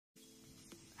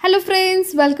Hello friends,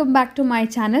 welcome back to my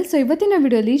channel. So ಇವತ್ತಿನ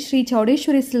ವಿಡಿಯೋಲಿ Shri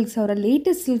Chowdeshwari silks ಅವರ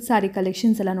ಲೇಟೆಸ್ಟ್ ಸಿಲ್ಕ್ ಸಾರಿ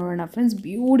collections ಎಲ್ಲ ನೋಡೋಣ ಫ್ರೆಂಡ್ಸ್.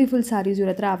 ಬ್ಯೂಟಿಫುಲ್ ಸಾರೀಸ್ ಇವ್ರ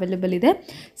ಹತ್ರ ಅವೈಲೇಬಲ್ ಇದೆ.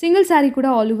 ಸಿಂಗಲ್ ಸಾರಿ ಕೂಡ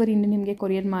ಆಲ್ ಓವರ್ ಇಂಡಿಯಾ ನಿಮಗೆ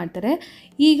ಕೊರಿಯರ್ ಮಾಡ್ತಾರೆ.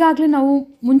 ಈಗಾಗಲೇ ನಾವು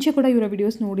ಮುಂಚೆ ಕೂಡ ಇವರ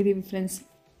ವಿಡಿಯೋಸ್ ನೋಡಿದ್ದೀವಿ ಫ್ರೆಂಡ್ಸ್.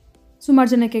 ಸುಮಾರು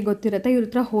ಜನಕ್ಕೆ ಗೊತ್ತಿರುತ್ತೆ. ಇವ್ರ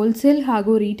ಹತ್ರ ಹೋಲ್ಸೇಲ್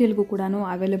ಹಾಗೂ ರೀಟೇಲ್ಗೂ ಕೂಡ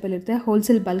ಅವೈಲೇಬಲ್ ಇರುತ್ತೆ.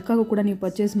 ಹೋಲ್ಸೇಲ್ ಬಲ್ಕಾಗೂ ಕೂಡ ನೀವು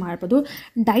ಪರ್ಚೇಸ್ ಮಾಡ್ಬೋದು.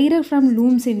 ಡೈರೆಕ್ಟ್ ಫ್ರಮ್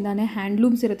ಲೂಮ್ಸಿಂದಾನೇ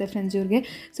ಹ್ಯಾಂಡ್ಲೂಮ್ಸ್ ಇರುತ್ತೆ ಫ್ರೆಂಡ್ಸ್ ಇವ್ರಿಗೆ.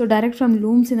 ಸೊ ಡೈರೆಕ್ಟ್ ಫ್ರಮ್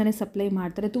ಲೂಮ್ಸಿಂದಾನೇ ಸಪ್ಲೈ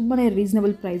ಮಾಡ್ತಾರೆ. ತುಂಬಾ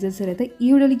ರೀಸನಬಲ್ ಪ್ರೈಸಸ್ ಇರುತ್ತೆ. ಈ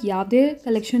ವಿಡಿಯೋಲಿ ಯಾವುದೇ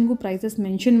ಕಲೆಕ್ಷನ್ಗೂ ಪ್ರೈಸಸ್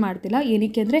ಮೆನ್ಷನ್ ಮಾಡ್ತಿಲ್ಲ.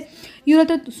 ಏನಕ್ಕೆ ಅಂದರೆ ಇವ್ರ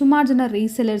ಹತ್ರ ಸುಮಾರು ಜನ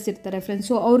ರೀಸೆಲರ್ಸ್ ಇರ್ತಾರೆ ಫ್ರೆಂಡ್ಸ್.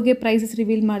 ಸೊ ಅವ್ರಿಗೆ ಪ್ರೈಸಸ್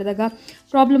ರಿವೀಲ್ ಮಾಡಿದಾಗ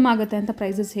ಪ್ರಾಬ್ಲಮ್ ಆಗುತ್ತೆ ಅಂತ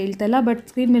ಪ್ರೈಸಸ್ ಹೇಳ್ತಾ ಇಲ್ಲ. ಬಟ್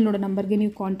ಸ್ಕ್ರೀನ್ ಮೇಲೆ ನೋಡೋ ನಂಬರ್ಗೆ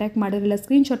ನೀವು ಕಾಂಟ್ಯಾಕ್ಟ್ ಮಾಡಿರಲಿಲ್ಲ,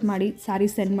 ಸ್ಕ್ರೀನ್ಶಾಟ್ ಮಾಡಿ ಸಾರಿ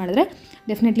ಸೆಂಡ್ ಮಾಡಿದ್ರೆ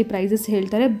ಡೆಫಿನೆಟ್ಲಿ ಪ್ರೈಸಸ್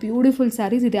ಹೇಳ್ತಾರೆ. ಬ್ಯೂಟಿಫುಲ್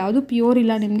ಸಾರೀಸ್ ಇದು. ಯಾವುದು ಪ್ಯೂರ್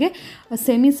ಇಲ್ಲ, ನಿಮಗೆ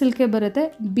ಸೆಮಿ ಸಿಲ್ಕೇ ಬರುತ್ತೆ.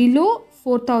 ಬಿಲೋ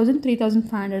 4000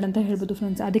 3500 ಅಂತ ಹೇಳ್ಬೋದು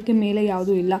ಫ್ರೆಂಡ್ಸ್. ಅದಕ್ಕೆ ಮೇಲೆ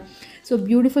ಯಾವುದೂ ಇಲ್ಲ. ಸೊ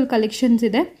ಬ್ಯೂಟಿಫುಲ್ ಕಲೆಕ್ಷನ್ಸ್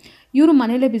ಇದೆ. ಇವರು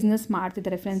ಮನೇಲೇ ಬಿಸ್ನೆಸ್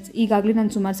ಮಾಡ್ತಿದ್ದಾರೆ ಫ್ರೆಂಡ್ಸ್. ಈಗಾಗಲೇ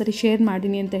ನಾನು ಸುಮಾರು ಸರಿ ಶೇರ್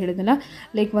ಮಾಡೀನಿ ಅಂತ ಹೇಳಿದ್ನಲ್ಲ,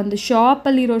 ಲೈಕ್ ಒಂದು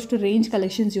ಶಾಪಲ್ಲಿರೋಷ್ಟು ರೇಂಜ್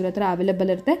ಕಲೆಕ್ಷನ್ಸ್ ಇವ್ರ ಹತ್ರ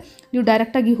ಅವೈಲೇಬಲ್ ಇರುತ್ತೆ. ನೀವು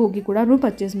ಡೈರೆಕ್ಟಾಗಿ ಹೋಗಿ ಕೂಡ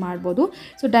ಪರ್ಚೇಸ್ ಮಾಡ್ಬೋದು.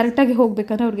 ಸೊ ಡೈರೆಕ್ಟಾಗಿ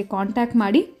ಹೋಗಬೇಕಂದ್ರೆ ಅವ್ರಿಗೆ ಕಾಂಟ್ಯಾಕ್ಟ್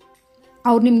ಮಾಡಿ,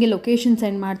 ಅವ್ರು ನಿಮಗೆ ಲೊಕೇಶನ್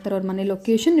ಸೆಂಡ್ ಮಾಡ್ತಾರೆ. ಅವ್ರ ಮನೆ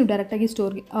ಲೊಕೇಶನ್, ನೀವು ಡೈರೆಕ್ಟಾಗಿ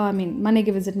ಸ್ಟೋರ್ಗೆ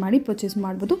ಮನೆಗೆ ವಿಸಿಟ್ ಮಾಡಿ ಪರ್ಚೇಸ್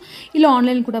ಮಾಡ್ಬೋದು. ಇಲ್ಲ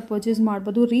ಆನ್ಲೈನ್ ಕೂಡ ಪರ್ಚೇಸ್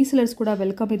ಮಾಡ್ಬೋದು. ರೀಸೆಲರ್ಸ್ ಕೂಡ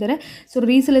ವೆಲ್ಕಮ್ ಇದ್ದಾರೆ. ಸೊ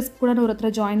ರೀಸೆಲರ್ಸ್ ಕೂಡ ಅವ್ರ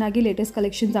ಹತ್ರ ಜಾಯ್ನ್ ಆಗಿ ಲೇಟೆಸ್ಟ್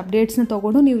ಕಲೆಕ್ಷನ್ಸ್ ಅಪ್ಡೇಟ್ಸ್ನ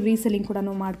ತೊಗೊಂಡು ನೀವು ರೀಸೆಲಿಂಗ್ ಕೂಡ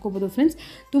ಮಾಡ್ಕೋಬೋದು ಫ್ರೆಂಡ್ಸ್.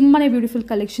 ತುಂಬಾ ಬ್ಯೂಟಿಫುಲ್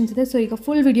ಕಲೆಕ್ಷನ್ಸ್ ಇದೆ. ಸೊ ಈಗ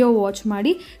ಫುಲ್ ವಿಡಿಯೋ ವಾಚ್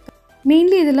ಮಾಡಿ.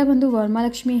 ಮೇನ್ಲಿ ಇದೆಲ್ಲ ಬಂದು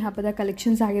ವರಮಹಾಲಕ್ಷ್ಮಿ ಹಬ್ಬದ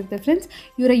ಕಲೆಕ್ಷನ್ಸ್ ಆಗಿರುತ್ತೆ ಫ್ರೆಂಡ್ಸ್.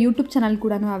 ಇವರ ಯೂಟ್ಯೂಬ್ ಚಾನಲ್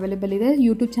ಕೂಡ ಅವೈಲೇಬಲ್ ಇದೆ.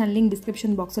 ಯೂಟ್ಯೂಬ್ ಚಾನಲ್ ಲಿಂಕ್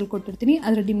ಡಿಸ್ಕ್ರಿಪ್ಷನ್ ಬಾಕ್ಸಲ್ಲಿ ಕೊಟ್ಟಿರ್ತೀನಿ.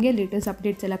 ಅದರ ನಿಮಗೆ ಲೇಟೆಸ್ಟ್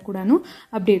ಅಪ್ಡೇಟ್ಸ್ ಎಲ್ಲ ಕೂಡ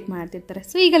ಅಪ್ಡೇಟ್ ಮಾಡ್ತಿರ್ತಾರೆ.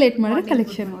 ಸೊ ಈಗ ಲೇಟ್ ಮಾಡಿದ್ರೆ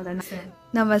ಕಲೆಕ್ಷನ್ ನೋಡೋಣ.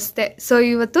 ನಮಸ್ತೆ. ಸೊ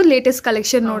ಇವತ್ತು ಲೇಟೆಸ್ಟ್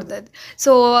ಕಲೆಕ್ಷನ್ ನೋಡ್ತಾ ಇದ್ದೆ.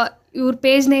 ಸೊ ಇವ್ರ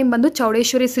ಪೇಜ್ ನೇಮ್ ಬಂದು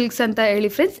ಚೌಡೇಶ್ವರಿ ಸಿಲ್ಕ್ಸ್ ಅಂತ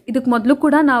ಹೇಳಿ ಫ್ರೆಂಡ್ಸ್. ಇದಕ್ಕೆ ಮೊದಲು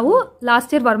ಕೂಡ ನಾವು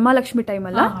last year Varamahalakshmi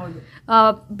ಟೈಮಲ್ಲ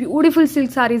beautiful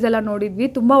silk saris ಎಲ್ಲ ನೋಡಿದ್ವಿ.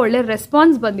 ತುಂಬ ಒಳ್ಳೆ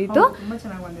ರೆಸ್ಪಾನ್ಸ್ ಬಂದಿತ್ತು.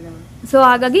 ಸೊ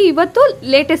ಹಾಗಾಗಿ ಇವತ್ತು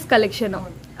ಲೇಟೆಸ್ಟ್ ಕಲೆಕ್ಷನ್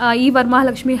ಈ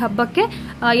ವರಮಹಾಲಕ್ಷ್ಮಿ ಹಬ್ಬಕ್ಕೆ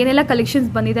ಏನೆಲ್ಲ ಕಲೆಕ್ಷನ್ಸ್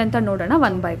ಬಂದಿದೆ ಅಂತ ನೋಡೋಣ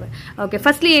one by one. Okay,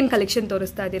 firstly ಏನ್ ಕಲೆಕ್ಷನ್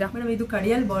ತೋರಿಸ್ತಾ ಇದ್ದೀರಾ ಮೇಡಮ್? ಇದು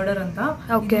ಕಡಿಯಲ್ ಬಾರ್ಡರ್ ಅಂತ.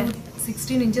 ಓಕೆ,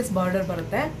 16 ಇಂಚಸ್ ಬಾರ್ಡರ್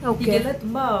ಬರುತ್ತೆ. ಓಕೆ,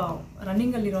 ತುಂಬಾ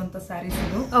ರನ್ನಿಂಗ್ ಅಲ್ಲಿ ಇರುವಂತ ಸ್ಯಾರೀಸ್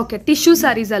ಇದು. ಓಕೆ, ಟಿಶ್ಯೂ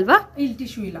ಸ್ಯಾರೀಸ್ ಅಲ್ವಾ? ಇಲ್ಲಿ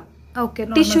ಟಿಶ್ಯೂ ಇಲ್ಲ. ಓಕೆ,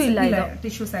 ಟಿಶ್ಯೂ ಇಲ್ಲ, ಇದು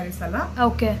ಟಿಶ್ಯೂ ಸ್ಯಾರೀಸ್ ಅಲ್ಲ.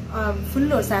 Okay,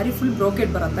 full sari full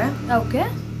brocade ಬರುತ್ತೆ. ಓಕೆ,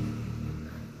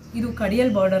 ಇದು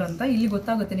ಕಡಿಯಲ್ ಬಾರ್ಡರ್ ಅಂತ. ಇಲ್ಲಿ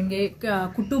ಗೊತ್ತಾಗುತ್ತೆ ನಿಮ್ಗೆ,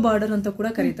 ಕುಟ್ಟು ಬಾರ್ಡರ್ ಅಂತ ಕೂಡ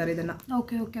ಕರೀತಾರೆ ಇದನ್ನ.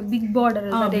 Okay okay, big border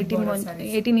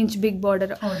 18 inch big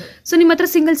border. So ನಿಮ್ಮ ಹತ್ರ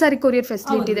ಸಿಂಗಲ್ ಸಾರಿ ಕೊರಿಯರ್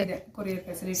ಫೆಸಿಲಿಟಿ ಇದೆ?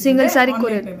 ಸಿಂಗಲ್ ಸಾರಿ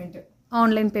ಕೊರಿಯರ್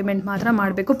ಆನ್ಲೈನ್ ಪೇಮೆಂಟ್ ಮಾತ್ರ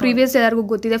ಮಾಡಬೇಕು. ಪ್ರೀವಿಯಸ್ ಯಾರಿಗೂ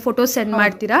ಗೊತ್ತಿದೆ, ಫೋಟೋಸ್ ಸೆಂಡ್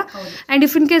ಮಾಡ್ತೀರಾ. ಅಂಡ್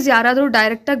ಇಫ್ ಇನ್ ಕೇಸ್ ಯಾರಾದ್ರೂ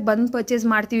ಡೈರೆಕ್ಟ್ ಆಗಿ ಬಂದು ಪರ್ಚೇಸ್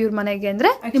ಮಾಡ್ತೀವಿ ಇವ್ರ ಮನೆಗೆ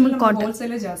ಅಂದ್ರೆ ನಿಮ್ಗೆ ಕಾಂಟ್ಯಾಕ್ಟ್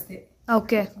ಜಾಸ್ತಿ.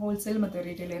 ಓಕೆ, ಹೋಲ್ಸೇಲ್ ಮತ್ತೆ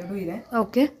ರಿಟೇಲ್ ಎರಡೂ ಇದೆ.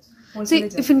 ಓಕೆ,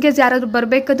 ಇಫ್ ಇನ್ ಕೇಸ್ ಯಾರಾದ್ರೂ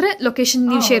ಬರ್ಬೇಕಾದ್ರೆ ಲೊಕೇಶನ್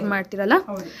ನೀವು ಶೇರ್ ಮಾಡ್ತೀರಲ್ಲ.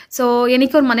 ಸೊ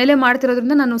ಏನಕ್ಕೆ ಅವ್ರು ಮನೇಲೆ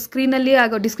ಮಾಡ್ತಿರೋದ್ರಿಂದ ನಾನು ಸ್ಕ್ರೀನಲ್ಲಿ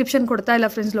ಆಗ ಡಿಸ್ಕ್ರಿಪ್ಷನ್ ಕೊಡ್ತಾ ಇಲ್ಲ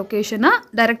ಫ್ರೆಂಡ್ಸ್. ಲೊಕೇಶನ್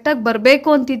ಡೈರೆಕ್ಟ್ ಆಗಿ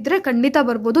ಬರಬೇಕು ಅಂತಿದ್ರೆ ಖಂಡಿತ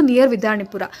ಬರ್ಬೋದು, ನಿಯರ್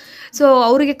ವಿದ್ಯಾಣಿಪುರ. ಸೊ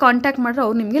ಅವರಿಗೆ ಕಾಂಟ್ಯಾಕ್ಟ್ ಮಾಡಿದ್ರೆ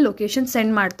ಅವ್ರು ನಿಮಗೆ ಲೊಕೇಶನ್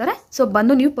ಸೆಂಡ್ ಮಾಡ್ತಾರೆ. ಸೊ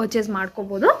ಬಂದು ನೀವು ಪರ್ಚೇಸ್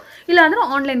ಮಾಡ್ಕೋಬಹುದು. ಇಲ್ಲಾಂದ್ರೆ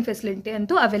ಆನ್ಲೈನ್ ಫೆಸಿಲಿಟಿ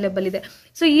ಅಂತೂ ಅವೈಲೇಬಲ್ ಇದೆ.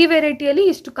 ಸೊ ಈ ವೆರೈಟಿಯಲ್ಲಿ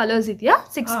ಇಷ್ಟು ಕಲರ್ಸ್ ಇದೆಯಾ?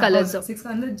 6 ಕಲರ್ಸ್. 6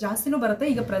 ಅಂದ್ರೆ ಜಾಸ್ತಿನೂ ಬರುತ್ತೆ.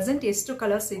 ಈಗ ಪ್ರೆಸೆಂಟ್ ಎಷ್ಟು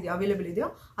ಕಲರ್ಸ್ ಇದೆಯೋ ಅವೈಲೇಬಲ್ ಇದೆಯೋ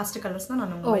ಅಷ್ಟು ಕಲರ್ಸ್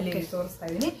ನಾನು ಮೊಬೈಲ್ ತೋರಿಸ್ತಾ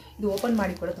ಇದ್ದೀನಿ. ಇದು ಓಪನ್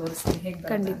ಮಾಡಿ ಕೂಡ ತೋರಿಸ್ತೀನಿ ಹೇಗೆ.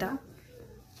 ಖಂಡಿತ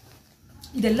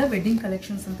ಇದೆಲ್ಲ ವೆಡ್ಡಿಂಗ್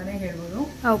ಕಲೆಕ್ಷನ್ಸ್ ಅಂತಾನೆ ಹೇಳ್ಬೋದು.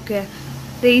 ಓಕೆ,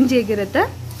 ರೇಂಜ್ ಹೇಗಿರುತ್ತೆ?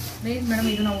 ರೇಂಜ್ ಮೇಡಮ್,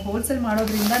 ಇದು ನಾವು ಹೋಲ್ಸೇಲ್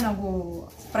ಮಾಡೋದ್ರಿಂದ ನಾವು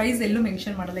ಪ್ರೈಸ್ ಎಲ್ಲೂ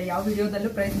ಮೆನ್ಷನ್ ಮಾಡಲ್ಲ. ಯಾವ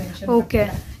ವಿಡಿಯೋದಲ್ಲೂ ಪ್ರೈಸ್ ಮೆನ್ಷನ್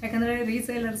ಮಾಡಲ್ಲ. ಯಾಕಂದ್ರೆ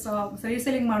ರೀಸೇಲರ್ಸ್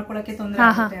ರೀಸೇಲಿಂಗ್ ಮಾಡ್ಕೊಳ್ಳೋಕೆ ತೊಂದರೆ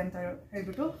ಆಗುತ್ತೆ ಅಂತ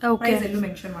ಹೇಳ್ಬಿಟ್ಟು ಪ್ರೈಸ್ ಎಲ್ಲೂ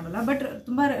ಮೆನ್ಷನ್ ಮಾಡಲ್ಲ. ಬಟ್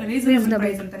ತುಂಬಾ ರೀಸನಬಲ್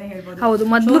ಪ್ರೈಸ್ ಅಂತಾನೆ ಹೇಳ್ಬೋದು. ಹೌದು,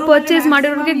 ಮೊದಲು ಪರ್ಚೇಸ್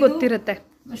ಮಾಡಿರೋರಿಗೆ ಗೊತ್ತಿರುತ್ತೆ.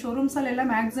 ಶೋರೂಮ್ಸ್ ಅಲ್ಲೆಲ್ಲ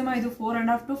ಮ್ಯಾಕ್ಸಿಮಮ್ ಇದು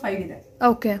 4.5 to 5 ಇದೆ.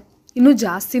 ಓಕೆ, ಇನ್ನೂ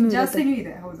ಜಾಸ್ತಿನೂ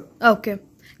ಇದೆ. ಹೌದು. ಓಕೆ,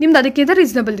 ನಿಮ್ದು ಅದಕ್ಕಿಂತ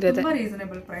ರೀಸನಬಲ್ ಇರುತ್ತೆ.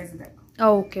 ರೀಸನಬಲ್ ಪ್ರೈಸ್ ಇದೆ.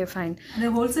 Okay, fine.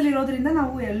 ಹೋಲ್ಸೇಲ್ ಇರೋದ್ರಿಂದ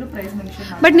ನಾವು ಎಲ್ಲೂ ಪ್ರೈಸ್ ಮೆನ್ಷನ್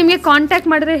ಮಾಡಲ್ಲ. ಬಟ್ ನಿಮಗೆ ಕಾಂಟ್ಯಾಕ್ಟ್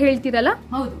ಮಾಡಿದ್ರೆ ಹೇಳ್ತೀರಲ್ಲ?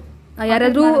 ಹೌದು,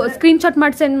 ಯಾರಾದ್ರೂ ಸ್ಕ್ರೀನ್ಶಾಟ್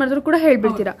ಮಾಡಿ ಸೆಂಡ್ ಮಾಡಿದ್ರು ಕೂಡ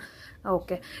ಹೇಳ್ಬಿಡ್ತೀರಾ?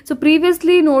 ಓಕೆ. ಸೊ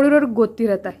ಪ್ರೀವಿಯಸ್ಲಿ ನೋಡಿರೋರ್ಗೆ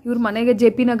ಗೊತ್ತಿರುತ್ತೆ. ಇವ್ರ ಮನೆಗೆ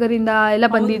JP ನಗರಿಂದ ಎಲ್ಲ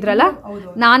ಬಂದಿದ್ರಲ್ಲ.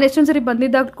 ನಾನು ಎಷ್ಟೊಂದ್ ಸರಿ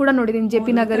ಬಂದಿದ್ದಾಗ ಕೂಡ ನೋಡಿದೀನಿ JP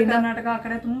ನಗರಿಂದ. ಕರ್ನಾಟಕ ಆ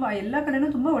ಕಡೆ ತುಂಬಾ ಎಲ್ಲ ಕಡೆನೂ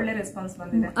ತುಂಬಾ ಒಳ್ಳೆ ರೆಸ್ಪಾನ್ಸ್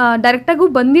ಬಂದಿದೆ. ಡೈರೆಕ್ಟ್ ಆಗು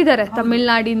ಬಂದಿದ್ದಾರೆ,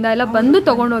 ತಮಿಳ್ನಾಡಿಂದ ಎಲ್ಲ ಬಂದು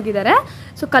ತಗೊಂಡು ಹೋಗಿದ್ದಾರೆ.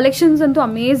 ಸೊ ಕಲೆಕ್ಷನ್ಸ್ ಅಂತೂ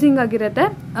ಅಮೇಸಿಂಗ್ ಆಗಿರುತ್ತೆ.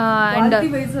 ಅಂಡ್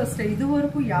ಅಷ್ಟೇ,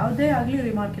 ಇದುವರೆಗೂ ಯಾವುದೇ ಆಗ್ಲಿ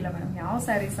ರಿಮಾರ್ಕ್ ಇಲ್ಲ ಮೇಡಮ್, ಯಾವ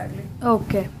ಸ್ಯಾರೀಸ್ ಆಗ್ಲಿ.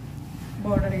 Okay,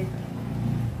 border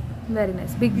very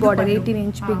nice. Big border, 18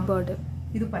 inch big border.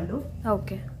 ಇದು ಪಲ್ಲು.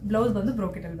 ಓಕೆ, ಬ್ಲೌಸ್ ಬಂದು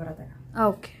ಬ್ರೋಕೆಟ್ ಅಲ್ಲಿ ಬರುತ್ತೆ.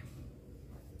 ಓಕೆ.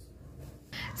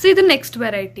 ಸೊ ಇದು ನೆಕ್ಸ್ಟ್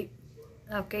ವೆರೈಟಿ.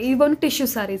 ಓಕೆ, ಈ ಒಂದು ಟಿಶ್ಯೂ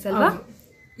ಸಾರೀಸ್ ಅಲ್ವಾ?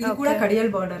 ಇದು ಕೂಡ ಕಡಿಯಲ್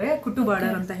ಬಾರ್ಡರ್, ಕುಟ್ಟು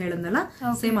ಬಾರ್ಡರ್ ಅಂತ ಹೇಳಿದ್ನಲ್ಲ,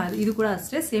 ಸೇಮ್ ಇದು ಕೂಡ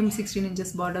ಅಷ್ಟೇ. ಸೇಮ್ 16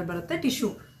 ಇಂಚಸ್ ಬಾರ್ಡರ್ ಬರುತ್ತೆ. Tissue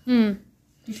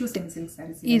semi silk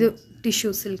saris. ಇದು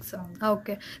tissue silks.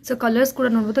 Okay, so colours ಕೂಡ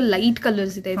ನೋಡಬಹುದು, ಲೈಟ್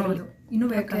ಕಲರ್ಸ್ ಇದೆ ಇದರಲ್ಲಿ. ಇನ್ನೂ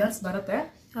ಕಲರ್ಸ್ ಬರುತ್ತೆ.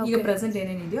 ಈಗ ಪ್ರೆಸೆಂಟ್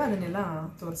ಏನೇನಿದೆಯೋ ಅದನ್ನೆಲ್ಲ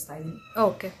ತೋರಿಸ್ತಾ ಇದೀನಿ.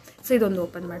 ಓಕೆ, ಸೊ ಇದೊಂದು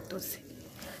ಓಪನ್ ಮಾಡಿ ತೋರಿಸಿ.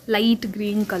 Light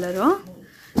green colour.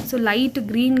 So light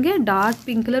ಗ್ರೀನ್ಗೆ dark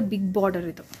pink colour big border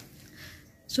ಇದು.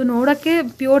 ಸೊ ನೋಡೋಕ್ಕೆ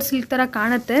ಪ್ಯೂರ್ ಸಿಲ್ಕ್ ಥರ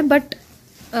ಕಾಣುತ್ತೆ, ಬಟ್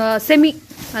ಸೆಮಿ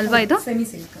ಅಲ್ವಾ ಇದು? ಸೆಮಿ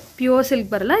ಸಿಲ್ಕ್, ಪ್ಯೂರ್ ಸಿಲ್ಕ್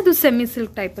ಬರಲ್ಲ ಇದು, ಸೆಮಿ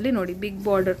ಸಿಲ್ಕ್ ಟೈಪಲ್ಲಿ ನೋಡಿ, ಬಿಗ್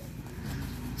ಬಾರ್ಡರ್.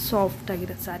 ಸಾಫ್ಟ್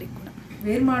ಆಗಿರುತ್ತೆ ಸ್ಯಾರಿ ಕೂಡ.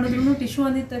 ವೇರ್ ಮಾಡಿದ್ರು ಟಿಶ್ಯೂ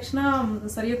ಅಂದಿದ ತಕ್ಷಣ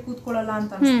ಸರಿಯಾಗಿ ಕೂತ್ಕೊಳ್ಳಲ್ಲ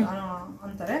ಅಂತ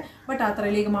ಅಂತಾರೆ. ಬಟ್ ಆ ಥರ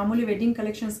ಇಲ್ಲ. ಈಗ ಮಾಮೂಲಿ ವೆಡ್ಡಿಂಗ್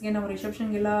ಕಲೆಕ್ಷನ್ಸ್ಗೆ ನಾವು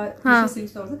ರಿಸೆಪ್ಷನ್ಗೆಲ್ಲ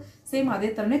ಸಿಲ್ಕ್ಸ್ ಸೇಮ್ ಅದೇ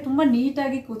ತರನೇ ತುಂಬಾ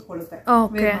ನೀಟಾಗಿ ಕೂತ್ಕೊಳ್ಳುತ್ತೆ.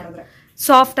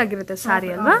 ಸಾಫ್ಟ್ ಆಗಿರುತ್ತೆ ಸ್ಯಾರಿ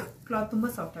ಅಲ್ವಾ? ಕ್ಲಾತ್ ತುಂಬಾ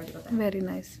ಸಾಫ್ಟ್ ಆಗಿರುತ್ತೆ. Very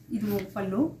nice. ಇದು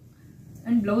ಪಲ್ಲು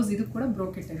ಅಂಡ್ ಬ್ಲೌಸ್ ಇದು ಕೂಡ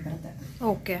ಬ್ರೋಕೆಟ್ ಬರುತ್ತೆ.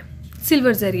 Okay,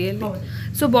 silver ಝರಿಯಲ್ಲಿ.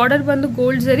 ಸೊ ಬಾರ್ಡರ್ ಬಂದು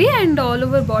gold zari and all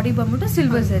over body ಬಂದ್ಬಿಟ್ಟು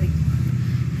ಸಿಲ್ವರ್ ಝರಿ.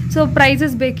 ಸೊ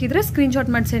ಪ್ರೈಸಸ್ ಬೇಕಿದ್ರೆ ಸ್ಕ್ರೀನ್ಶಾಟ್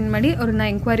ಮಾಡಿ ಸೆಂಡ್ ಮಾಡಿ ಅವ್ರನ್ನ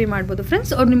ಎಂಕ್ವೈರಿ ಮಾಡ್ಬೋದು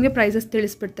ಫ್ರೆಂಡ್ಸ್. ಅವ್ರು ನಿಮಗೆ ಪ್ರೈಸಸ್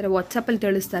ತಿಳಿಸ್ಬಿಡ್ತಾರೆ, ವಾಟ್ಸಪ್ಪಲ್ಲಿ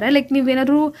ತಿಳಿಸ್ತಾರೆ. ಲೈಕ್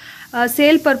ನೀವೇನಾದ್ರು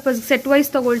ಸೇಲ್ ಪರ್ಪಸ್ ಸೆಟ್ ವೈಸ್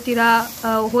ತೊಗೊಳ್ತೀರಾ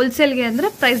ಹೋಲ್ಸೇಲ್ಗೆ ಅಂದರೆ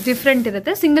ಪ್ರೈಸ್ ಡಿಫ್ರೆಂಟ್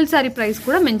ಇರುತ್ತೆ. ಸಿಂಗಲ್ ಸ್ಯಾರಿ ಪ್ರೈಸ್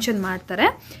ಕೂಡ ಮೆನ್ಷನ್ ಮಾಡ್ತಾರೆ.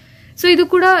 ಸೊ ಇದು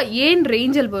ಕೂಡ ಏನು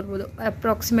ರೇಂಜಲ್ಲಿ ಬರ್ಬೋದು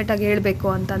ಅಪ್ರಾಕ್ಸಿಮೇಟ್ ಆಗಿ ಹೇಳಬೇಕು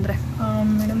ಅಂತಂದರೆ?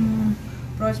 ಮೇಡಮ್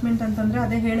ಅಪ್ರಾಕ್ಸಿಮೇಟ್ ಅಂತಂದರೆ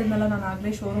ಅದೇ ಹೇಳಿದ್ನಲ್ಲ ನಾನು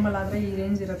ಆಗಲೇ, ಶೋರೂಮಲ್ಲಿ ಆದರೆ ಈ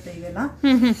ರೇಂಜ್ ಇರುತ್ತೆ ಇದೆಲ್ಲ.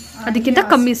 ಅದಕ್ಕಿಂತ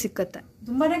ಕಮ್ಮಿ ಸಿಕ್ಕತ್ತೆ,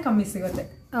 ತುಂಬಾನೇ ಕಮ್ಮಿ ಸಿಗುತ್ತೆ.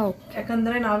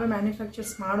 ಯಾಕಂದ್ರೆ ನಾವೇ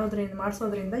ಮ್ಯಾನುಫ್ಯಾಕ್ಚರ್ಸ್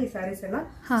ಮಾಡಿಸೋದ್ರಿಂದ ಈ ಸ್ಯಾರೀಸ್ ಎಲ್ಲ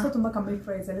ತುಂಬಾ ಕಮ್ಮಿ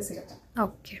ಪ್ರೈಸ್ ಅಲ್ಲಿ ಸಿಗುತ್ತೆ.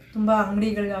 ಓಕೆ, ತುಂಬಾ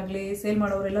ಅಂಗಡಿಗಳಿಗಾಗ್ಲಿ ಸೇಲ್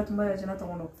ಮಾಡೋರೆಲ್ಲ ತುಂಬಾ ಜನ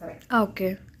ತಗೊಂಡು ಹೋಗ್ತಾರೆ. ಓಕೆ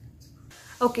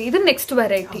ಓಕೆ, ಇದು ನೆಕ್ಸ್ಟ್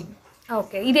ವೆರೈಟಿ.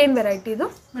 ಓಕೆ, ಇದೇನು ವೆರೈಟಿ ಇದು?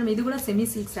 ಮೇಡಮ್ ಇದು ಕೂಡ ಸೆಮಿ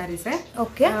ಸಿಲ್ಕ್ ಸ್ಯಾರೀಸ್.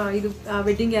 ಓಕೆ, ಇದು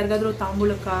ವೆಡ್ಡಿಂಗ್ ಯಾರಿಗಾದ್ರೂ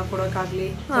ತಾಂಬೂಲಕ್ಕ ಕೊಡೋಕ್ಕಾಗ್ಲಿ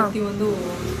ಪ್ರತಿಯೊಂದು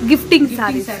ಗಿಫ್ಟಿಂಗ್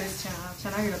ಸ್ಯಾರೀಸ್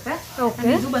ಚೆನ್ನಾಗಿರುತ್ತೆ.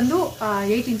 ಇದು ಬಂದು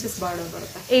 8 ಇಂಚಸ್ ಬಾರ್ಡರ್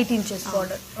ಬರುತ್ತೆ. 8 ಇಂಚಸ್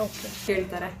ಬಾರ್ಡರ್. ಓಕೆ,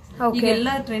 ಹೇಳ್ತಾರೆ ಈಗೆಲ್ಲ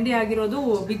ಟ್ರೆಂಡಿ ಆಗಿರೋದು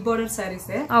ಬಿಗ್ ಬಾರ್ಡರ್ ಸ್ಯಾರೀಸ್.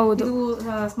 ಇದು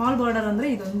ಸ್ಮಾಲ್ ಬಾರ್ಡರ್ ಅಂದ್ರೆ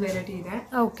ಇದೊಂದು ವೆರೈಟಿ ಇದೆ.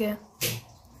 ಓಕೆ,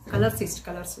 ಕಲರ್ಸ್ ಇಷ್ಟು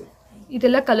ಕಲರ್ಸ್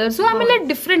ಇದೆಲ್ಲ ಕಲರ್ಸ್. ಆಮೇಲೆ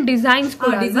ಡಿಫ್ರೆಂಟ್ ಡಿಸೈನ್ಸ್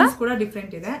ಕೂಡ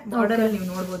ಡಿಫ್ರೆಂಟ್ ಇದೆ. ಬಾರ್ಡರ್ ಅಲ್ಲಿ ನೀವು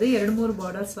ನೋಡಬಹುದು 2-3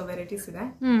 ಬಾರ್ಡರ್ಸ್ ವೆರೈಟೀಸ್ ಇದೆ.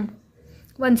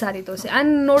 ಒಂದ್ ಸಾರಿ ತೋರಿಸಿ.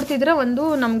 ಅಂಡ್ ನೋಡ್ತಿದ್ರೆ ಒಂದು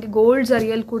ನಮ್ಗೆ ಗೋಲ್ಡ್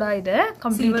ಝರಿಯಲ್ಲಿ ಕೂಡ ಇದೆ,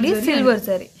 ಕಂಪ್ಲೀಟ್ಲಿ ಸಿಲ್ವರ್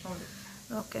ಝರಿ.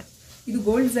 ಓಕೆ, ಇದು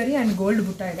ಗೋಲ್ಡ್ ಝರಿ ಅಂಡ್ ಗೋಲ್ಡ್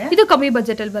ಬುಟ್ಟ ಇದೆ. ಇದು ಕಮ್ಮಿ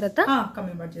ಬಜೆಟ್ ಅಲ್ಲಿ ಬರುತ್ತಾ?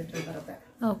 ಕಮ್ಮಿ ಬಜೆಟ್ ಅಲ್ಲಿ ಬರುತ್ತೆ.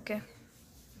 ಓಕೆ,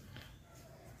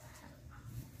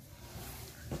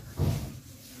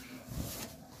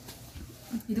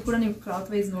 ಇದು ಕೂಡ ನೀವು ಕ್ಲಾತ್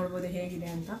ವೈಸ್ ನೋಡಬಹುದು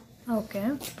ಹೇಗಿದೆ ಅಂತ. ಓಕೆ,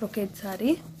 ಬ್ರೊಕೇಡ್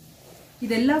ಸಾರಿ.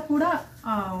 ಇದೆಲ್ಲ ಕೂಡ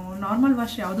ನಾರ್ಮಲ್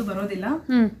ವಾಶ್ ಯಾವುದು ಬರೋದಿಲ್ಲ,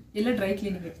 ಎಲ್ಲ ಡ್ರೈ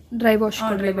ಕ್ಲೀನಿಂಗ್, ಡ್ರೈ ವಾಶ್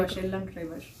ಎಲ್ಲ dry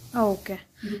wash. Okay,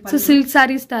 so silk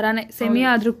saris ತರಾನೇ ಸೆಮಿ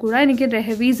ಆದ್ರೂ ಕೂಡ ಏನಕ್ಕೆ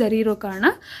ಹೆವಿ ಝರಿ ಇರೋ ಕಾರಣ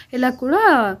ಎಲ್ಲ ಕೂಡ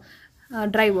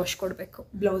ಡ್ರೈ ವಾಶ್ ಕೊಡಬೇಕು.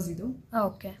 ಬ್ಲೌಸ್ ಇದು.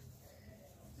 ಓಕೆ,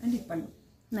 ಅಂಡ್ ಇದು ಪಲ್ಲು.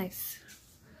 ನೈಸ್.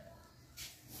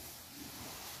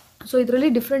 ಸೊ ಇದರಲ್ಲಿ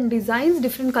different designs,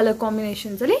 different colour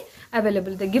combinations ಅಲ್ಲಿ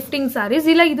ಅವೈಲೇಬಲ್ ಇದೆ. ಗಿಫ್ಟಿಂಗ್ ಸ್ಯಾರೀಸ್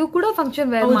ಇಲ್ಲ, ಇದು ಕೂಡ ಫಂಕ್ಷನ್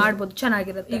ವೇರ್ ಮಾಡಬಹುದು,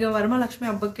 ಚೆನ್ನಾಗಿರುತ್ತೆ. ಈಗ ವರಮಹಾಲಕ್ಷ್ಮಿ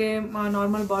ಹಬ್ಬಕ್ಕೆ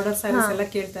ನಾರ್ಮಲ್ ಬಾರ್ಡರ್ ಸ್ಯಾರೀಸ್ ಎಲ್ಲ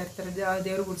ಕೇಳ್ತಾ ಇರ್ತಾರೆ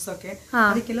ದೇವ್ರಿಗೆ ಉಡ್ಸೋಕೆ,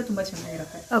 ಅದಕ್ಕೆಲ್ಲ ತುಂಬಾ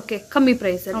ಚೆನ್ನಾಗಿರುತ್ತೆ. ಓಕೆ, ಕಮ್ಮಿ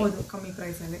ಪ್ರೈಸ್ ಅಲ್ಲಿ. ಹೌದು, ಕಮ್ಮಿ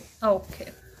ಪ್ರೈಸ್ ಅಲ್ಲಿ. Okay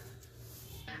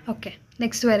okay,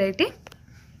 next variety.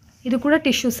 ಇದು ಕೂಡ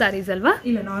ಟಿಶ್ಯೂ ಸ್ಯಾರೀಸ್ ಅಲ್ವಾ?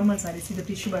 ಇಲ್ಲ, ನಾರ್ಮಲ್ ಸ್ಯಾರೀಸ್. ಇದು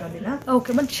ಟಿಶ್ಯೂ ಬರೋದಿಲ್ಲ.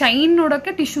 ಓಕೆ, ಬಟ್ ಶೈನ್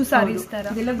ನೋಡೋಕೆ ಟಿಶ್ಯೂ ಸ್ಯಾರೀಸ್ ತರ.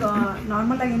 ಇದೆಲ್ಲ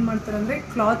ನಾರ್ಮಲ್ ಆಗಿ ಏನ್ ಮಾಡ್ತಾರೆ ಅಂದ್ರೆ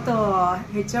ಕ್ಲಾತ್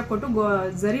ಹೆಚ್ಚಾಗಿ ಕೊಟ್ಟು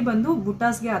ಝರಿ ಬಂದು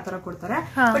ಬುಟ್ಟಾಸ್ಗೆ ಆತರ ಕೊಡ್ತಾರೆ.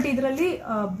 ಬಟ್ ಇದರಲ್ಲಿ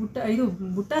ಇದು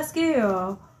ಬುಟ್ಟಾಸ್ಗೆ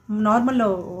ನಾರ್ಮಲ್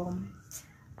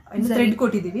ಥ್ರೆಡ್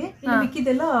ಕೊಟ್ಟಿದೀವಿ.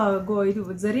 ಮಿಕ್ಕಿದೆಲ್ಲ ಇದು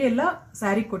ಝರಿ ಎಲ್ಲ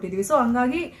ಸ್ಯಾರಿ ಕೊಟ್ಟಿದೀವಿ. ಸೊ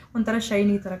ಹಂಗಾಗಿ ಒಂಥರ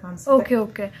ಶೈನಿ ತರ ಕಾಣಿಸುತ್ತೆ. Okay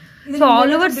okay, so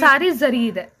all over sari ಝರಿ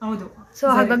ಇದೆ. ಹೌದು, ಸೊ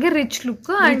ಹಾಗಾಗಿ ರಿಚ್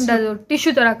ಲುಕ್ ಅಂಡ್ ಅದು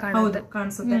ಟಿಶ್ಯೂ ತರ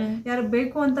ಕಾಣಿಸುತ್ತೆ. ಯಾರು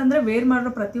ಬೇಕು ಅಂತಂದ್ರೆ ವೇರ್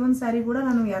ಮಾಡಿರೋ ಪ್ರತಿಯೊಂದು ಸ್ಯಾರಿ ಕೂಡ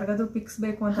ನಾನು ಯಾರಿಗಾದ್ರೂ ಪಿಕ್ಸ್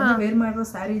ಬೇಕು ಅಂತಂದ್ರೆ ವೇರ್ ಮಾಡಿರೋ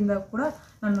ಸ್ಯಾರಿಯಿಂದ ಕೂಡ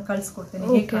ನಾನು ಕಳ್ಸಿಕೊಡ್ತೇನೆ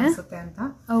ಹೇಗೆ ಕಾಣಿಸುತ್ತೆ ಅಂತ.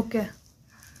 ಓಕೆ,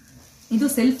 ಇದು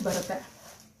ಸೆಲ್ಫ್ ಬರುತ್ತೆ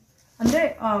ಅಂದ್ರೆ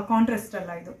ಕಾಂಟ್ರಾಸ್ಟ್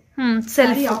ಅಲ್ಲ. ಇದು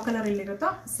ಸ್ಯಾರಿ ಯಾವ ಕಲರ್ ಇಲ್ಲಿ ಇರುತ್ತೋ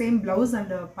same blouse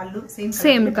and pallu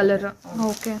same colour.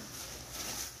 Okay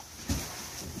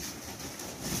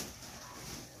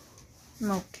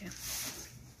okay,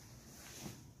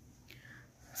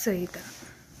 so ಈ ಥರ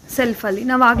ಸೆಲ್ಫಲ್ಲಿ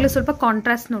ನಾವು ಆಗಲೇ ಸ್ವಲ್ಪ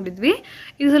ಕಾಂಟ್ರಾಸ್ಟ್ ನೋಡಿದ್ವಿ,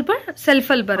 ಇದು ಸ್ವಲ್ಪ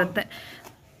ಸೆಲ್ಫಲ್ಲಿ ಬರುತ್ತೆ.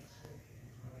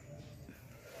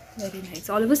 Very nice.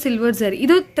 All over silver ಝರಿ.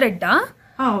 ಇದು ಥ್ರೆಡ್ಡಾ?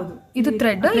 ಹೌದು, ಇದು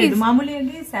ಥ್ರೆಡ್.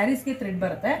 ಮಾಮೂಲಿಯಾಗಿ ಸ್ಯಾರೀಸ್ಗೆ ಥ್ರೆಡ್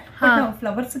ಬರುತ್ತೆ,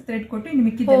 ಫ್ಲವರ್ಸ್ ಥ್ರೆಡ್ ಕೊಟ್ಟು ಇನ್ನು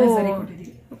ಮಿಕ್ಕಿದೆಲ್ಲ ಝರಿ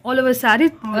ಕೊಟ್ಟಿದ್ದೀವಿ. ಆಲ್ ಓವರ್ ಸ್ಯಾರಿ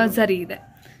ಝರಿ ಇದೆ.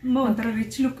 ಒಂಥರ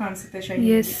ರಿಚ್ ಲುಕ್ ಕಾಣಿಸುತ್ತೆ.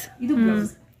 ಎಸ್. ಇದು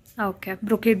ಬ್ಲೌಸ್. Okay,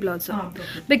 brocade blouse.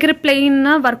 ಬೇಕಾದ್ರೆ ಪ್ಲೇನ್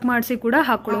ವರ್ಕ್ ಮಾಡಿಸಿ ಕೂಡ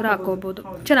ಹಾಕೊಳ್ಳೋರು ಹಾಕೋಬಹುದು,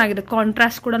 ಚೆನ್ನಾಗಿದೆ.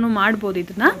 ಕಾಂಟ್ರಾಸ್ಟ್ ಕೂಡ ಮಾಡ್ಬೋದು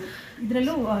ಇದನ್ನ.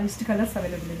 ಇದರಲ್ಲೂ ಇಷ್ಟು ಕಲರ್ಸ್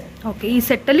ಅವೈಲೇಬಲ್ ಇದೆ. ಓಕೆ, ಈ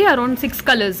ಸೆಟ್ ಅಲ್ಲಿ around 6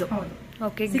 colours.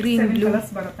 Okay, green, blue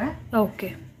ಬರುತ್ತೆ. ಓಕೆ,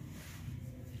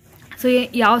 ಸೊ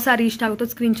ಯಾವ ಸಾರಿ ಇಷ್ಟ ಆಗುತ್ತೋ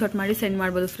ಸ್ಕ್ರೀನ್ಶಾಟ್ ಮಾಡಿ ಸೆಂಡ್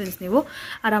ಮಾಡ್ಬೋದು ಫ್ರೆಂಡ್ಸ್. ನೀವು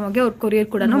ಆರಾಮಾಗಿ ಅವ್ರ ಕೊರಿಯರ್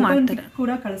ಕೂಡ ಮಾಡ್ತಾರೆ.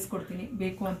 ಕೂಡ ಕಳಿಸ್ಕೊಡ್ತೀನಿ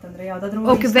ಬೇಕು ಅಂತಂದ್ರೆ ಯಾವ್ದಾದ್ರು.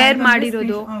 ಓಕೆ, ವೇರ್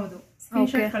ಮಾಡಿರೋದು. ಹೌದು,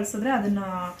 ಸ್ಕ್ರೀನ್ಶಾಟ್ ಕಳಿಸಿದ್ರೆ ಅದನ್ನ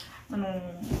ನಾನು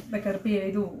ಬೇಕಾದ್ರೆ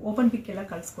ಇದು ಓಪನ್ ಪಿಕ್ ಎಲ್ಲ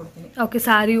ಕಳಿಸ್ಕೊಡ್ತೀನಿ. ಓಕೆ,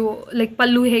 ಸಾರಿ ಲೈಕ್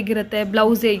ಪಲ್ಲು ಹೇಗಿರುತ್ತೆ,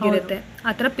 ಬ್ಲೌಸ್ ಹೇಗಿರುತ್ತೆ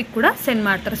ಆ ಥರ ಪಿಕ್ ಕೂಡ ಸೆಂಡ್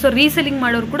ಮಾಡ್ತಾರೆ. ಸೊ ರೀಸೆಲಿಂಗ್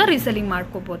ಮಾಡೋರು ಕೂಡ ರೀಸೆಲಿಂಗ್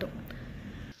ಮಾಡ್ಕೋಬಹುದು.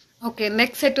 Okay,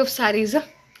 next set of saris.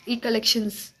 ಈ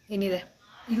ಕಲೆಕ್ಷನ್ಸ್ ಏನಿದೆ?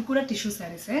 ಇದು ಕೂಡ ಟಿಶ್ಯೂ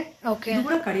ಸ್ಯಾರೀಸ್. ಓಕೆ, ಇದು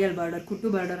ಕೂಡ ಕಡಿಯಲ್ ಬಾರ್ಡರ್, ಕುಟ್ಟು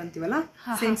ಬಾರ್ಡರ್ ಅಂತೀವಲ್ಲ,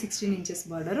 ಸೇಮ್ 16 ಇಂಚಸ್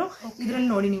ಬಾರ್ಡರ್. ಇದ್ರಲ್ಲಿ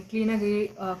ನೋಡಿ ನೀವು ಕ್ಲೀನ್ ಆಗಿ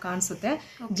ಕಾಣಿಸುತ್ತೆ.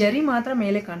 ಜರಿ ಮಾತ್ರ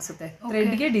ಮೇಲೆ ಕಾಣಿಸುತ್ತೆ,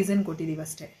 ಥ್ರೆಡ್ಗೆ ಡಿಸೈನ್ ಕೊಟ್ಟಿದೀವಿ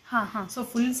ಅಷ್ಟೇ. So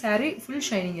full sari full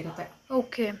shining ಇರುತ್ತೆ.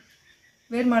 ಓಕೆ,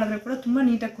 ವೇರ್ ಮಾಡಿದ್ರೆ ಕೂಡ ತುಂಬಾ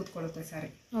ನೀಟಾಗಿ ಕೂತ್ಕೊಳ್ಳುತ್ತೆ ಸ್ಯಾರಿ.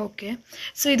 ಓಕೆ,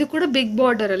 ಸೊ ಇದು ಕೂಡ ಬಿಗ್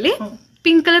ಬಾರ್ಡರ್ ಅಲ್ಲಿ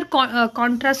ಪಿಂಕ್ ಕಲರ್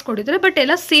ಕಾಂಟ್ರಾಸ್ಟ್ ಕೊಟ್ಟಿದ್ದಾರೆ, ಬಟ್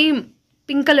ಎಲ್ಲ ಸೇಮ್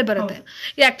ಪಿಂಕಲ್ಲೇ ಬರುತ್ತೆ.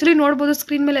 ಆ್ಯಕ್ಚುಲಿ ನೋಡ್ಬೋದು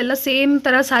ಸ್ಕ್ರೀನ್ ಮೇಲೆ ಎಲ್ಲ ಸೇಮ್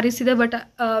ಥರ ಸಾರೀಸ್ ಇದೆ, ಬಟ್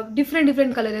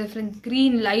ಡಿಫ್ರೆಂಟ್ ಕಲರ್ ಇದೆ friends.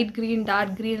 Green, light green,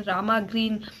 dark green, Rama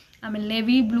green, ಆಮೇಲೆ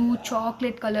navy blue,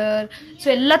 chocolate colour, so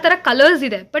ಎಲ್ಲ ಥರ ಕಲರ್ಸ್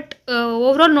ಇದೆ. ಬಟ್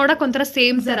ಓವರಾಲ್ ನೋಡಕ್ ಒಂಥರ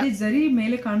ಸೇಮ್ ಥರ ಜರಿ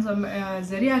ಮೇಲೆ ಕಾಣಿಸೋ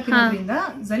ಜರಿ ಹಾಕಿರೋದ್ರಿಂದ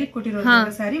ಜರಿ ಕೊಟ್ಟಿರೋ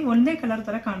ಸ್ಯಾರಿ ಒಂದೇ ಕಲರ್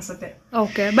ತರ ಕಾಣಿಸುತ್ತೆ.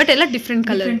 ಓಕೆ, ಬಟ್ ಎಲ್ಲ ಡಿಫ್ರೆಂಟ್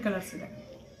ಕಲರ್ಸ್ ಇದೆ.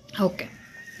 ಓಕೆ,